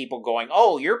persnickety people going,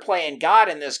 oh, you're playing God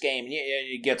in this game.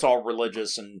 It gets all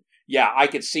religious. And I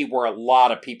could see where a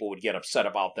lot of people would get upset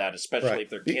about that, especially if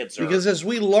their kids are because as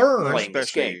we learn, playing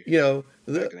this game. Back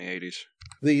in the 80s.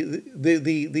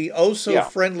 The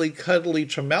oh-so-friendly, cuddly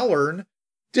Tremellern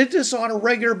did this on a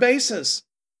regular basis.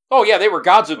 Oh, yeah, they were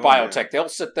gods with biotech. Yeah. They'll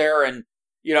sit there and,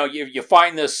 you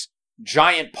find this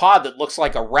giant pod that looks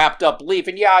like a wrapped-up leaf,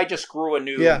 and I just grew a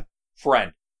new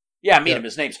friend. Yeah, meet him.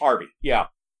 His name's Harvey. Yeah.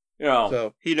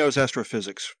 So he knows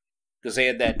astrophysics. Because they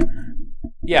had that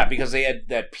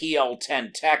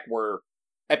PL10 tech where,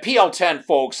 at PL10,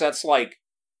 folks, that's like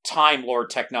Time Lord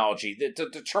technology.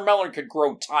 The Tremellern could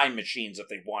grow time machines if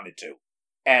they wanted to.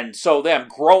 And so them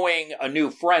growing a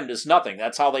new friend is nothing.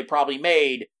 That's how they probably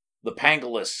made the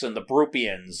Pangolists and the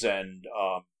Brupians and,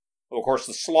 of course,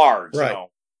 the Slargs, right.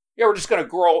 We're just going to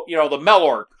grow, the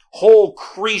Melork, whole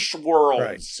Creesh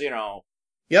worlds, right.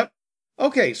 Yep.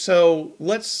 Okay, so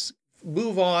let's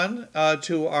move on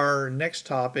to our next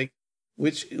topic,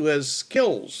 which was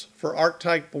skills for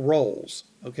archetype roles.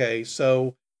 Okay,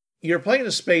 so you're playing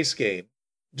a space game.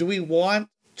 Do we want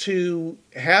to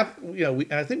have,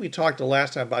 and I think we talked the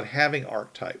last time about having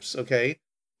archetypes, okay?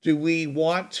 Do we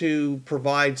want to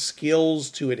provide skills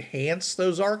to enhance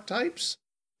those archetypes?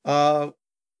 I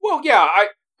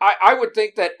would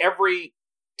think that every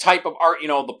type of art,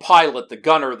 the pilot, the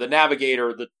gunner, the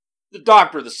navigator, the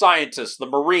doctor, the scientist, the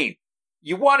marine,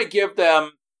 you want to give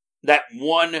them that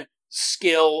one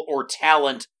skill or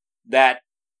talent that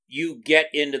you get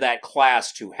into that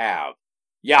class to have.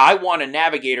 Yeah, I want a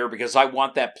navigator because I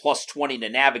want that plus 20 to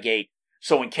navigate,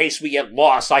 so in case we get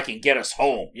lost, I can get us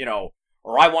home,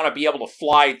 or I want to be able to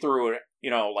fly through,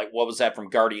 like what was that from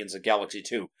Guardians of Galaxy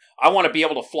 2? I want to be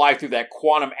able to fly through that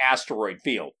quantum asteroid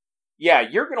field. Yeah,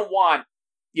 you're going to want,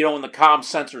 in the comm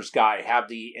sensors guy, have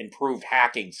the improved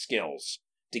hacking skills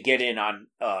to get in on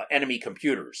enemy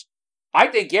computers. I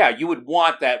think, you would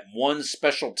want that one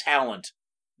special talent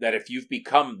that if you've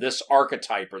become this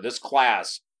archetype or this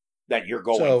class, that you're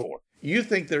going for. You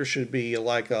think there should be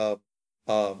like a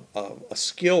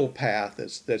skill path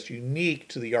that's unique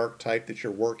to the archetype that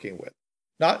you're working with.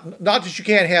 Not that you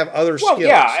can't have other skills.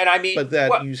 But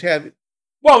that you have.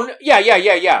 Well, yeah.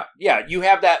 You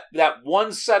have that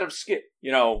one set of skill,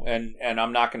 and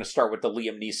I'm not going to start with the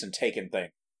Liam Neeson Taken thing.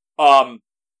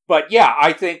 But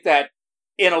I think that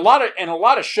in a lot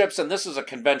of ships, and this is a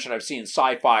convention I've seen in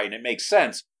sci-fi, and it makes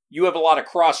sense. You have a lot of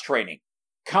cross training.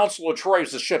 Counselor Troy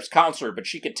was the ship's counselor, but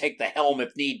she could take the helm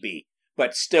if need be.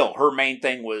 But still, her main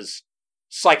thing was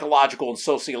psychological and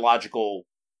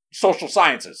social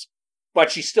sciences.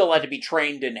 But she still had to be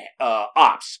trained in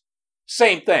ops.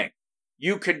 Same thing.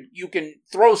 You can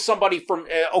throw somebody from,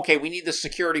 we need this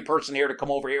security person here to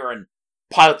come over here and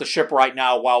pilot the ship right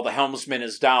now while the helmsman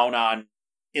is down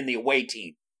in the away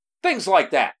team. Things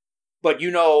like that. But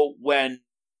when,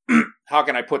 how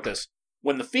can I put this?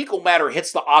 When the fecal matter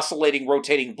hits the oscillating,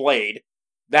 rotating blade,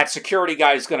 that security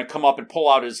guy is going to come up and pull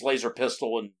out his laser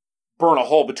pistol and burn a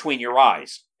hole between your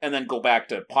eyes and then go back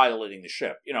to piloting the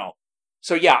ship,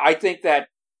 So I think that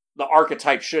the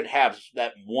archetype should have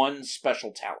that one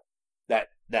special talent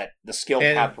that the skill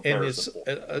path prepares them for.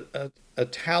 And it's a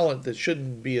talent that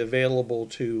shouldn't be available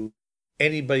to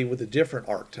anybody with a different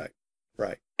archetype,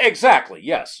 right? Exactly,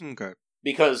 yes. Okay.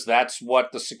 because that's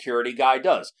what the security guy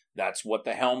does. That's what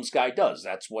the helms guy does.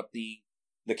 That's what the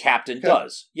captain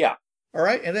does. Yeah. All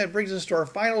right, and that brings us to our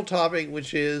final topic,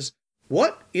 which is,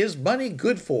 what is money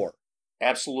good for?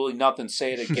 Absolutely nothing.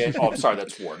 Say it again. Oh, I'm sorry,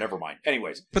 that's war. Never mind.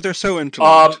 Anyways. But they're so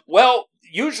interlinked. Well,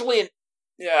 usually,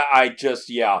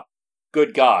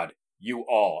 good God, you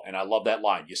all. And I love that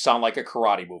line. You sound like a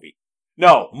karate movie.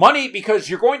 No, money, because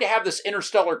you're going to have this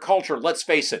interstellar culture. Let's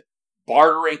face it,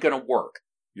 barter ain't going to work.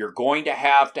 You're going to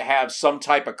have some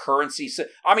type of currency.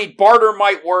 I mean, barter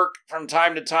might work from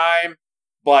time to time,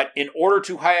 but in order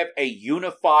to have a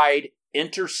unified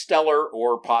interstellar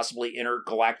or possibly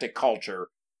intergalactic culture,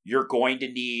 you're going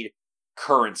to need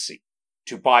currency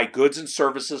to buy goods and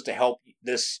services to help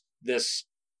this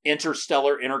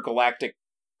interstellar intergalactic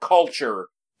culture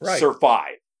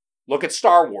survive. Look at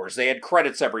Star Wars. They had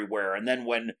credits everywhere. And then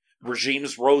when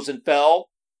regimes rose and fell,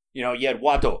 you had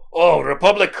Watto. Oh,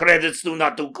 Republic credits do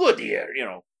not do good here,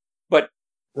 But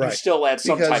you still had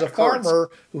some type of currency. Because a farmer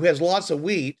who has lots of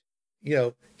wheat,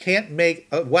 can't make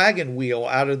a wagon wheel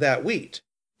out of that wheat.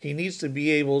 He needs to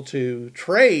be able to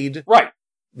trade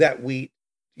that wheat,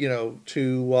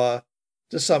 to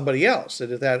somebody else.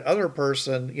 And if that other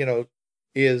person,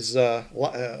 is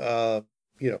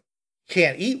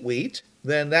can't eat wheat,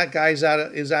 then that guy's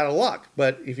is out of luck.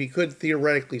 But if he could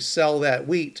theoretically sell that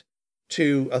wheat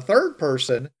to a third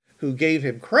person who gave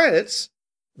him credits,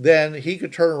 then he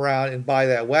could turn around and buy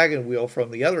that wagon wheel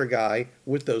from the other guy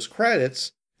with those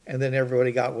credits, and then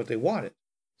everybody got what they wanted.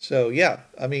 So yeah,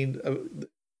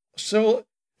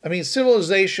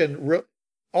 civilization,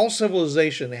 all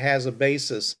civilization has a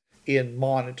basis in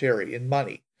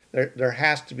money. There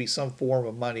has to be some form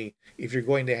of money if you're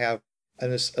going to have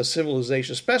a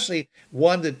civilization, especially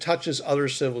one that touches other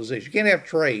civilizations. You can't have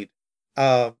trade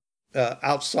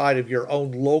outside of your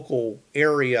own local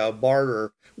area of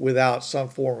barter without some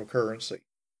form of currency.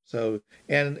 So,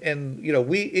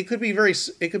 it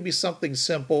could be something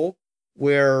simple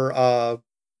where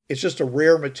it's just a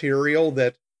rare material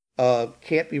that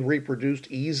can't be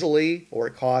reproduced easily, or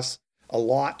it costs a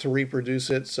lot to reproduce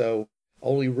it. So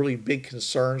only really big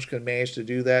concerns can manage to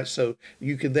do that. So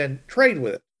you can then trade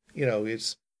with it.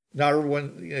 It's not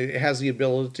everyone has the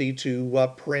ability to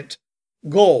print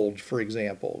gold, for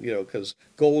example, because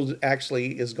gold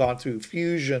actually has gone through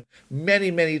fusion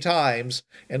many, many times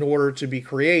in order to be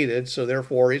created. So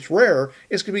therefore it's rare.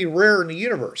 It's going to be rare in the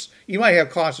universe. You might have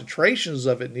concentrations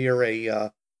of it near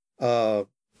a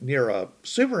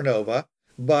supernova,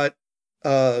 but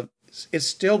it's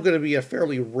still going to be a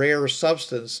fairly rare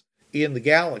substance in the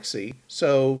galaxy.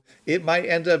 So it might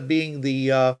end up being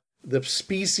the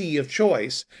species of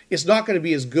choice. It's not going to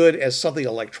be as good as something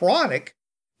electronic,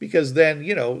 because then,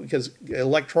 because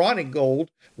electronic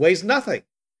gold weighs nothing,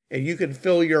 and you can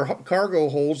fill your cargo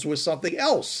holds with something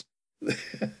else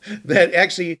that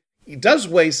actually does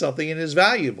weigh something and is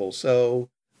valuable. So,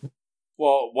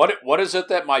 well, what is it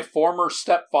that my former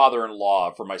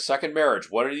stepfather-in-law for my second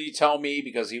marriage, what did he tell me?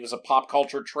 Because he was a pop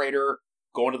culture trader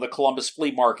going to the Columbus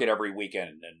flea market every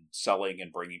weekend and selling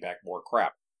and bringing back more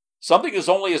crap. Something is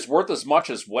only worth as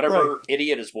much as whatever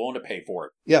idiot is willing to pay for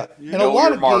it. Yeah, and a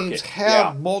lot of games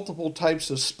have multiple types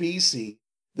of species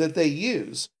that they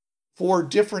use for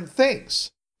different things.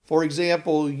 For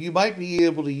example, you might be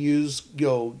able to use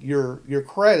your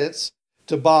credits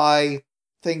to buy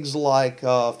things like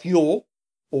fuel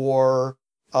fuel,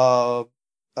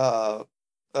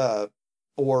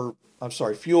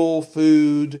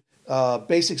 food,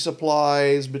 basic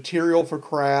supplies, material for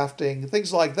crafting,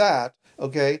 things like that.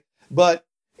 Okay. But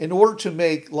in order to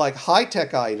make like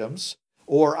high-tech items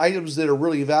or items that are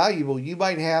really valuable, you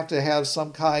might have to have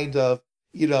some kind of,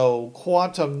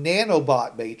 quantum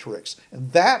nanobot matrix.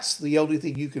 And that's the only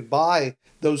thing you can buy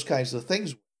those kinds of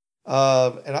things with.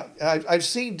 And I've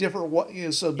seen different,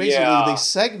 so basically they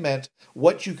segment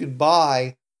what you can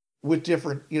buy with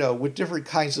different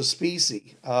kinds of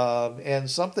species. And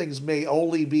some things may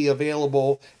only be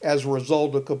available as a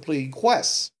result of completing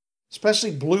quests,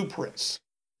 especially blueprints.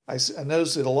 I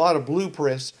noticed that a lot of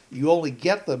blueprints, you only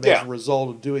get them as a result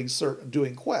of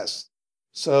doing quests.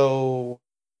 So,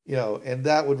 and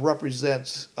that would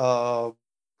represent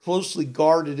closely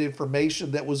guarded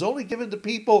information that was only given to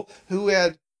people who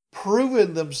had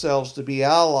proven themselves to be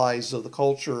allies of the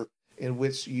culture in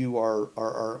which you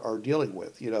are dealing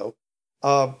with.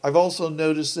 I've also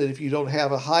noticed that if you don't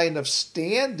have a high enough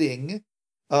standing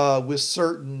with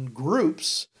certain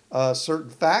groups, certain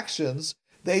factions,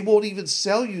 they won't even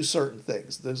sell you certain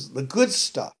things. There's the good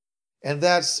stuff. And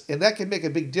that can make a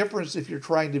big difference if you're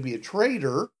trying to be a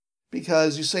trader,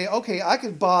 because you say, okay, I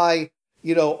can buy,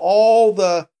 all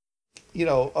the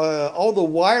all the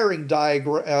wiring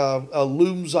diagram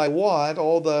looms I want,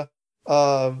 all the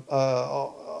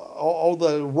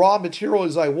raw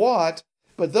materials I want,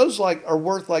 but those are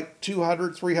worth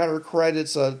 200, 300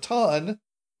 credits a ton.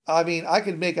 I mean, I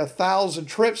could make 1,000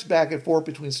 trips back and forth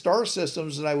between star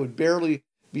systems, and I would barely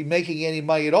be making any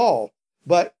money at all.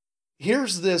 But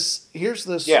here's this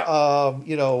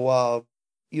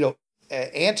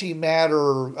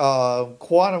antimatter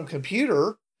quantum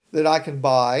computer that I can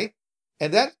buy,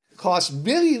 and that costs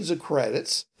millions of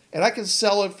credits, and I can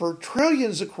sell it for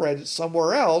trillions of credits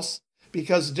somewhere else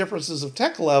because of differences of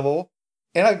tech level.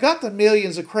 And I've got the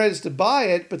millions of credits to buy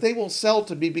it, but they won't sell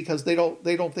to me because they don't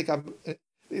think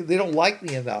they don't like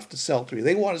me enough to sell to me.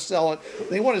 They want to sell it.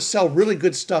 They want to sell really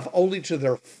good stuff only to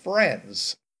their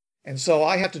friends. And so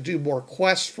I have to do more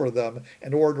quests for them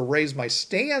in order to raise my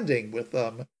standing with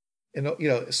them. And,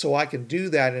 so I can do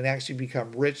that and actually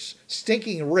become rich,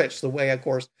 stinking rich, the way, of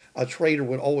course, a trader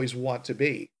would always want to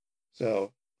be.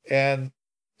 So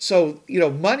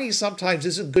money sometimes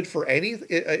isn't good for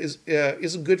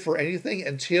isn't good for anything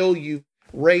until you've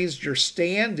raised your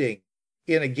standing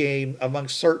in a game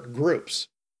amongst certain groups.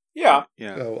 Yeah.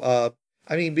 So,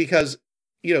 because,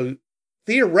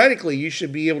 theoretically you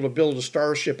should be able to build a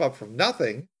starship up from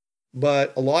nothing,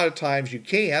 but a lot of times you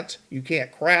can't. You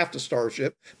can't craft a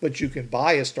starship, but you can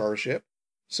buy a starship.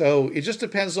 So it just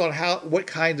depends on what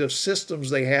kind of systems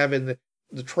they have in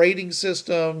the trading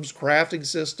systems, crafting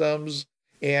systems,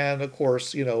 and of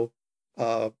course,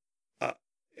 again,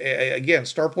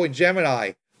 Starpoint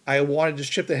Gemini, I wanted a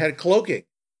ship that had cloaking.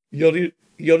 The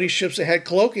only ships that had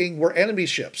cloaking were enemy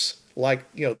ships,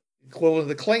 equivalent of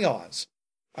the Klingons.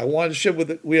 I wanted a ship with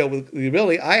the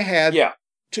ability. I had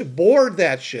to board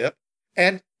that ship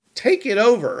and take it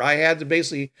over. I had to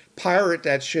basically pirate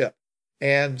that ship.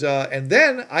 And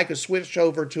then I could switch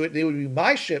over to it. It would be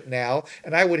my ship now,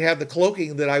 and I would have the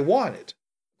cloaking that I wanted.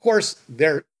 Of course,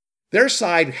 their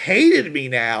side hated me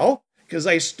now because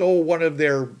I stole one of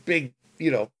their big,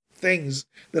 things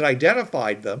that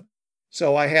identified them.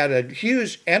 So I had a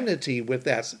huge enmity with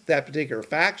that particular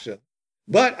faction.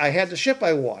 But I had the ship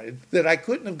I wanted that I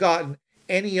couldn't have gotten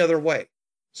any other way.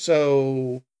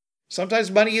 So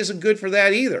sometimes money isn't good for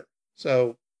that either.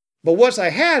 So, but once I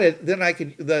had it, then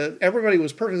everybody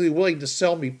was perfectly willing to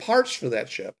sell me parts for that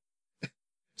ship.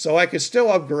 So I could still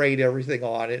upgrade everything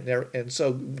on it. And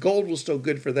so gold was still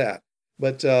good for that.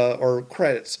 But, or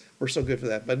credits were still good for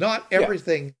that. But not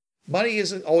everything. Yeah. Money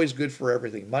isn't always good for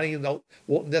everything. Money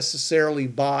won't necessarily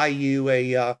buy you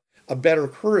a better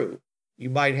crew. You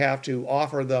might have to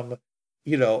offer them,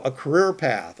 a career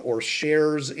path or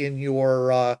shares in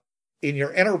your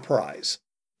enterprise,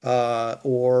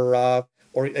 or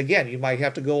again, you might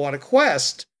have to go on a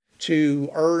quest to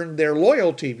earn their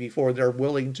loyalty before they're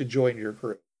willing to join your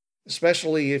crew.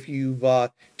 Especially if you've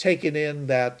taken in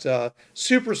that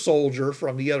super soldier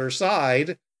from the other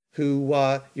side who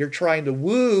you're trying to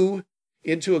woo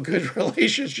into a good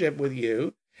relationship with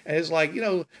you. And it's like,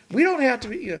 we don't have to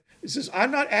be, it says,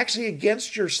 I'm not actually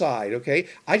against your side, okay?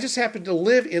 I just happen to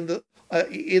live in the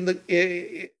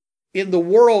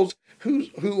world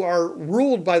who are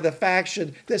ruled by the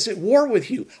faction that's at war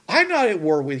with you. I'm not at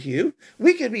war with you.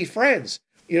 We can be friends,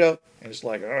 and it's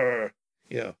like,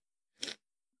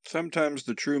 Sometimes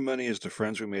the true money is the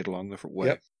friends we made along the way.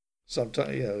 Yep.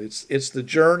 Sometimes, it's the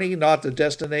journey, not the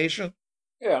destination.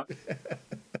 Yeah.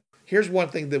 Here's one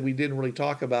thing that we didn't really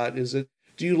talk about is that,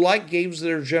 do you like games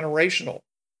that are generational,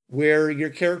 where your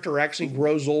character actually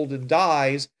grows old and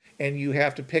dies, and you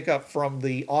have to pick up from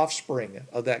the offspring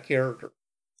of that character?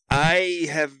 I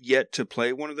have yet to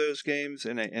play one of those games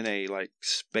in a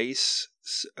space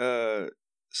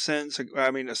sense.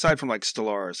 I mean, aside from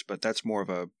Stellaris, but that's more of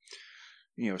a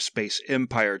space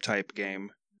empire type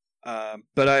game.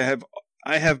 But I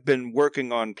have been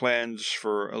working on plans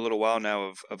for a little while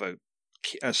now of a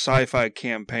sci-fi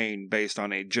campaign based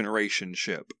on a generation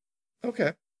ship.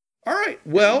 Okay. All right.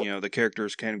 Well, and, the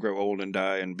characters can grow old and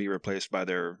die and be replaced by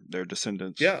their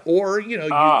descendants. Yeah. Or you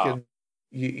can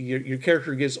your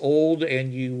character gets old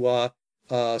and you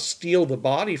steal the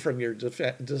body from your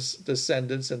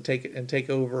descendants and take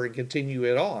over and continue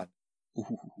it on.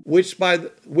 Ooh. Which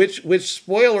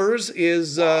spoilers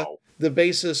is the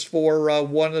basis for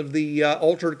one of the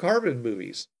Altered Carbon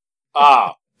movies.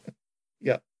 Yeah.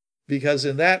 Because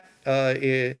in that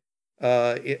that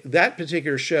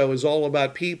particular show is all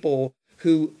about people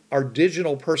who are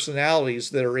digital personalities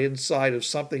that are inside of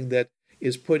something that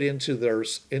is put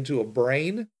into a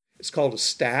brain. It's called a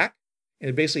stack, and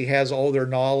it basically has all their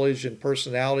knowledge and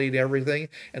personality and everything.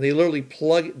 And they literally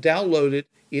download it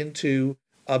into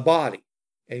a body,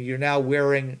 and you're now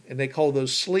wearing, and they call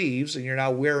those sleeves, and you're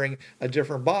now wearing a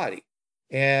different body.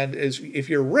 And if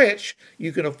you're rich,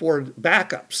 you can afford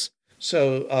backups.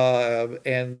 So,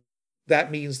 and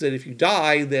that means that if you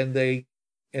die, then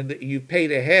you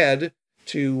paid ahead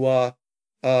to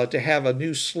have a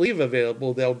new sleeve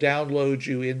available. They'll download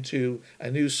you into a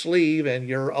new sleeve, and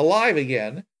you're alive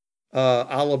again.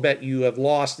 I'll bet you have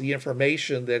lost the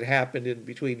information that happened in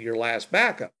between your last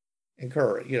backup and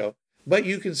current, but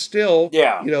you can still,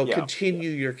 continue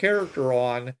your character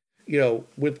on,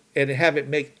 and have it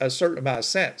make a certain amount of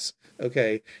sense.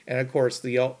 Okay. And of course,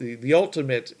 the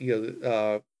ultimate,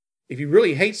 if you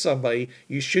really hate somebody,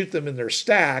 you shoot them in their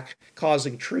stack,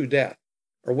 causing true death,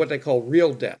 or what they call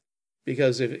real death.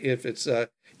 Because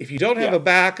if you don't have a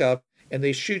backup and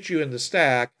they shoot you in the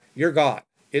stack, you're gone.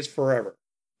 It's forever.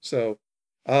 So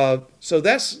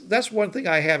that's one thing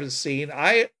I haven't seen.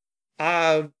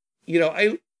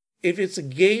 If it's a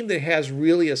game that has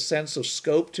really a sense of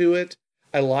scope to it,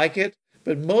 I like it.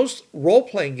 But most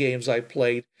role-playing games I've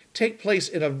played take place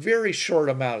in a very short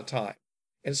amount of time,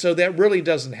 and so that really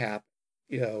doesn't happen.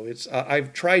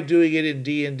 I've tried doing it in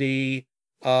D&D.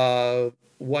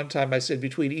 One time I said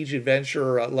between each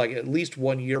adventure, like at least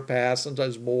 1 year passed,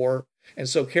 sometimes more. And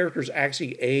so characters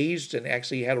actually aged and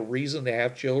actually had a reason to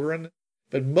have children.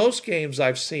 But most games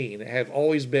I've seen have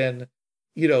always been,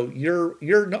 you're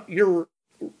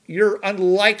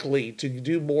unlikely to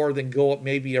do more than go up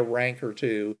maybe a rank or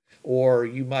two, or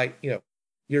you might,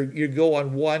 you go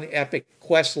on one epic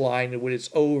quest line, and when it's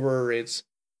over,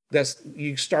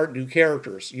 you start new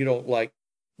characters. You don't like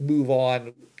move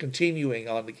on, continuing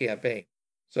on the campaign.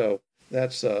 So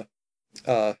that's the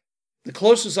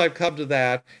closest I've come to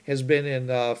that has been in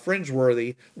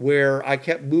Fringeworthy, where I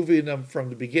kept moving them from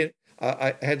the beginning.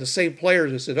 I had the same players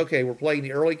who said, okay, we're playing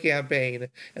the early campaign.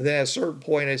 And then at a certain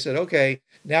point, I said, okay,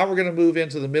 now we're going to move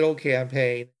into the middle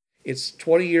campaign. It's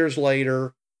 20 years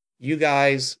later. You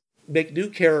guys make new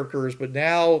characters, but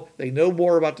now they know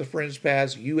more about the Fringe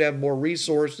Pass. You have more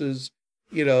resources.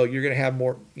 You're going to have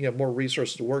more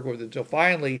resources to work with, until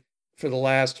finally, for the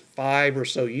last 5 or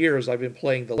so years, I've been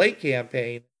playing the late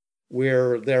campaign,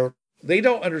 where they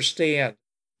don't understand,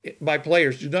 my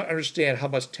players do not understand how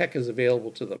much tech is available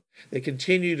to them. They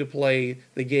continue to play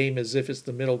the game as if it's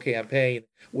the middle campaign,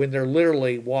 when they're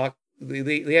literally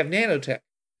they have nanotech.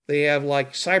 They have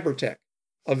like cyber tech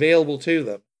available to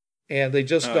them. And they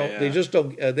just don't,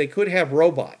 they could have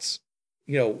robots,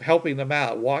 helping them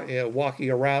out, walking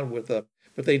around with them,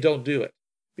 but they don't do it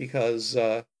because,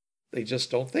 they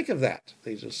just don't think of that.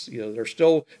 They just, they're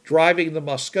still driving the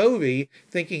Muscovy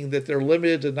thinking that they're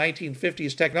limited to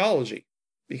 1950s technology,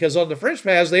 because on the Fringe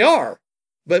Pass they are.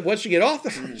 But once you get off the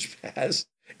Fringe Pass,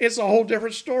 it's a whole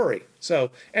different story.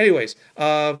 So anyways,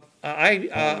 I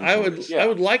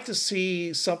would like to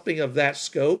see something of that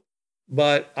scope,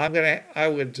 but I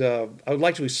would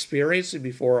like to experience it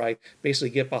before I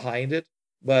basically get behind it.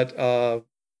 But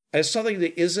as something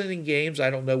that isn't in games, I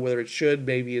don't know whether it should.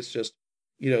 Maybe it's just,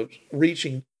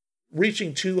 reaching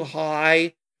too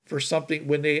high for something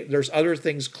when there's other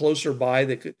things closer by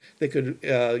that could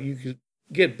you could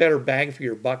get better bang for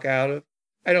your buck out of.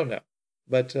 I don't know,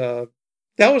 but that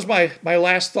was my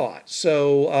last thought.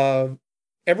 So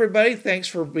everybody, thanks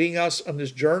for being us on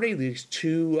this journey. These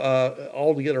two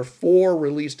altogether 4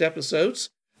 released episodes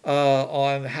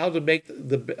on how to make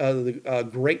the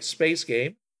great space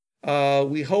game.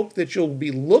 We hope that you'll be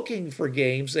looking for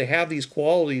games that have these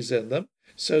qualities in them,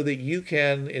 so that you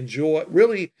can enjoy,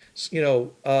 really,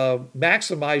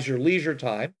 maximize your leisure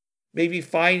time, maybe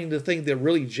finding the thing that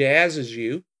really jazzes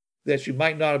you that you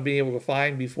might not have been able to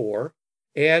find before,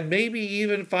 and maybe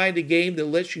even find a game that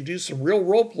lets you do some real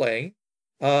role-playing,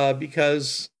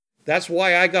 because that's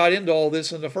why I got into all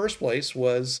this in the first place,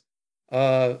 was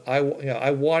I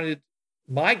wanted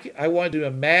to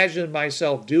imagine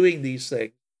myself doing these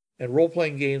things, and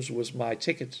role-playing games was my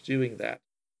ticket to doing that.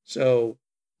 So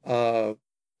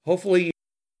hopefully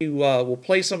you will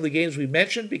play some of the games we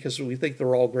mentioned, because we think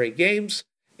they're all great games,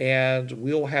 and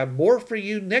we'll have more for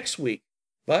you next week.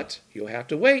 But you'll have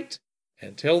to wait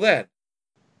until then.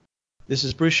 This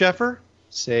is Bruce Sheffer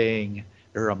saying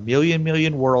there are a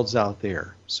million worlds out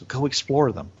there, so go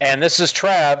explore them. And this is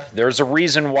Trav. There's a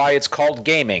reason why it's called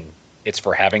gaming. It's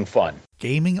for having fun.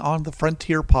 Gaming on the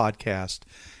Frontier podcast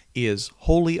is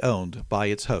wholly owned by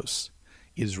its hosts.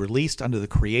 It is released under the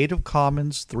Creative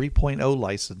Commons 3.0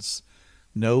 license.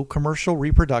 No commercial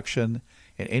reproduction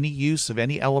and any use of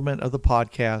any element of the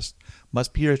podcast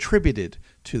must be attributed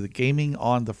to the Gaming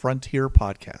on the Frontier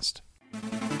podcast.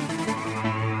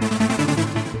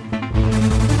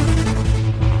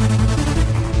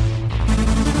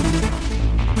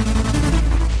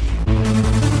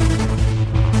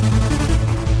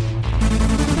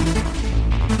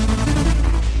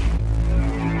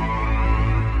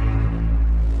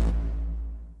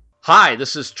 Hi,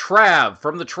 this is Trav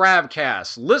from the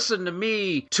Travcast. Listen to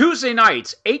me Tuesday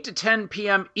nights, 8 to 10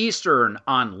 p.m. Eastern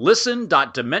on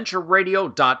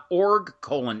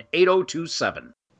listen.dementiaradio.org:8027.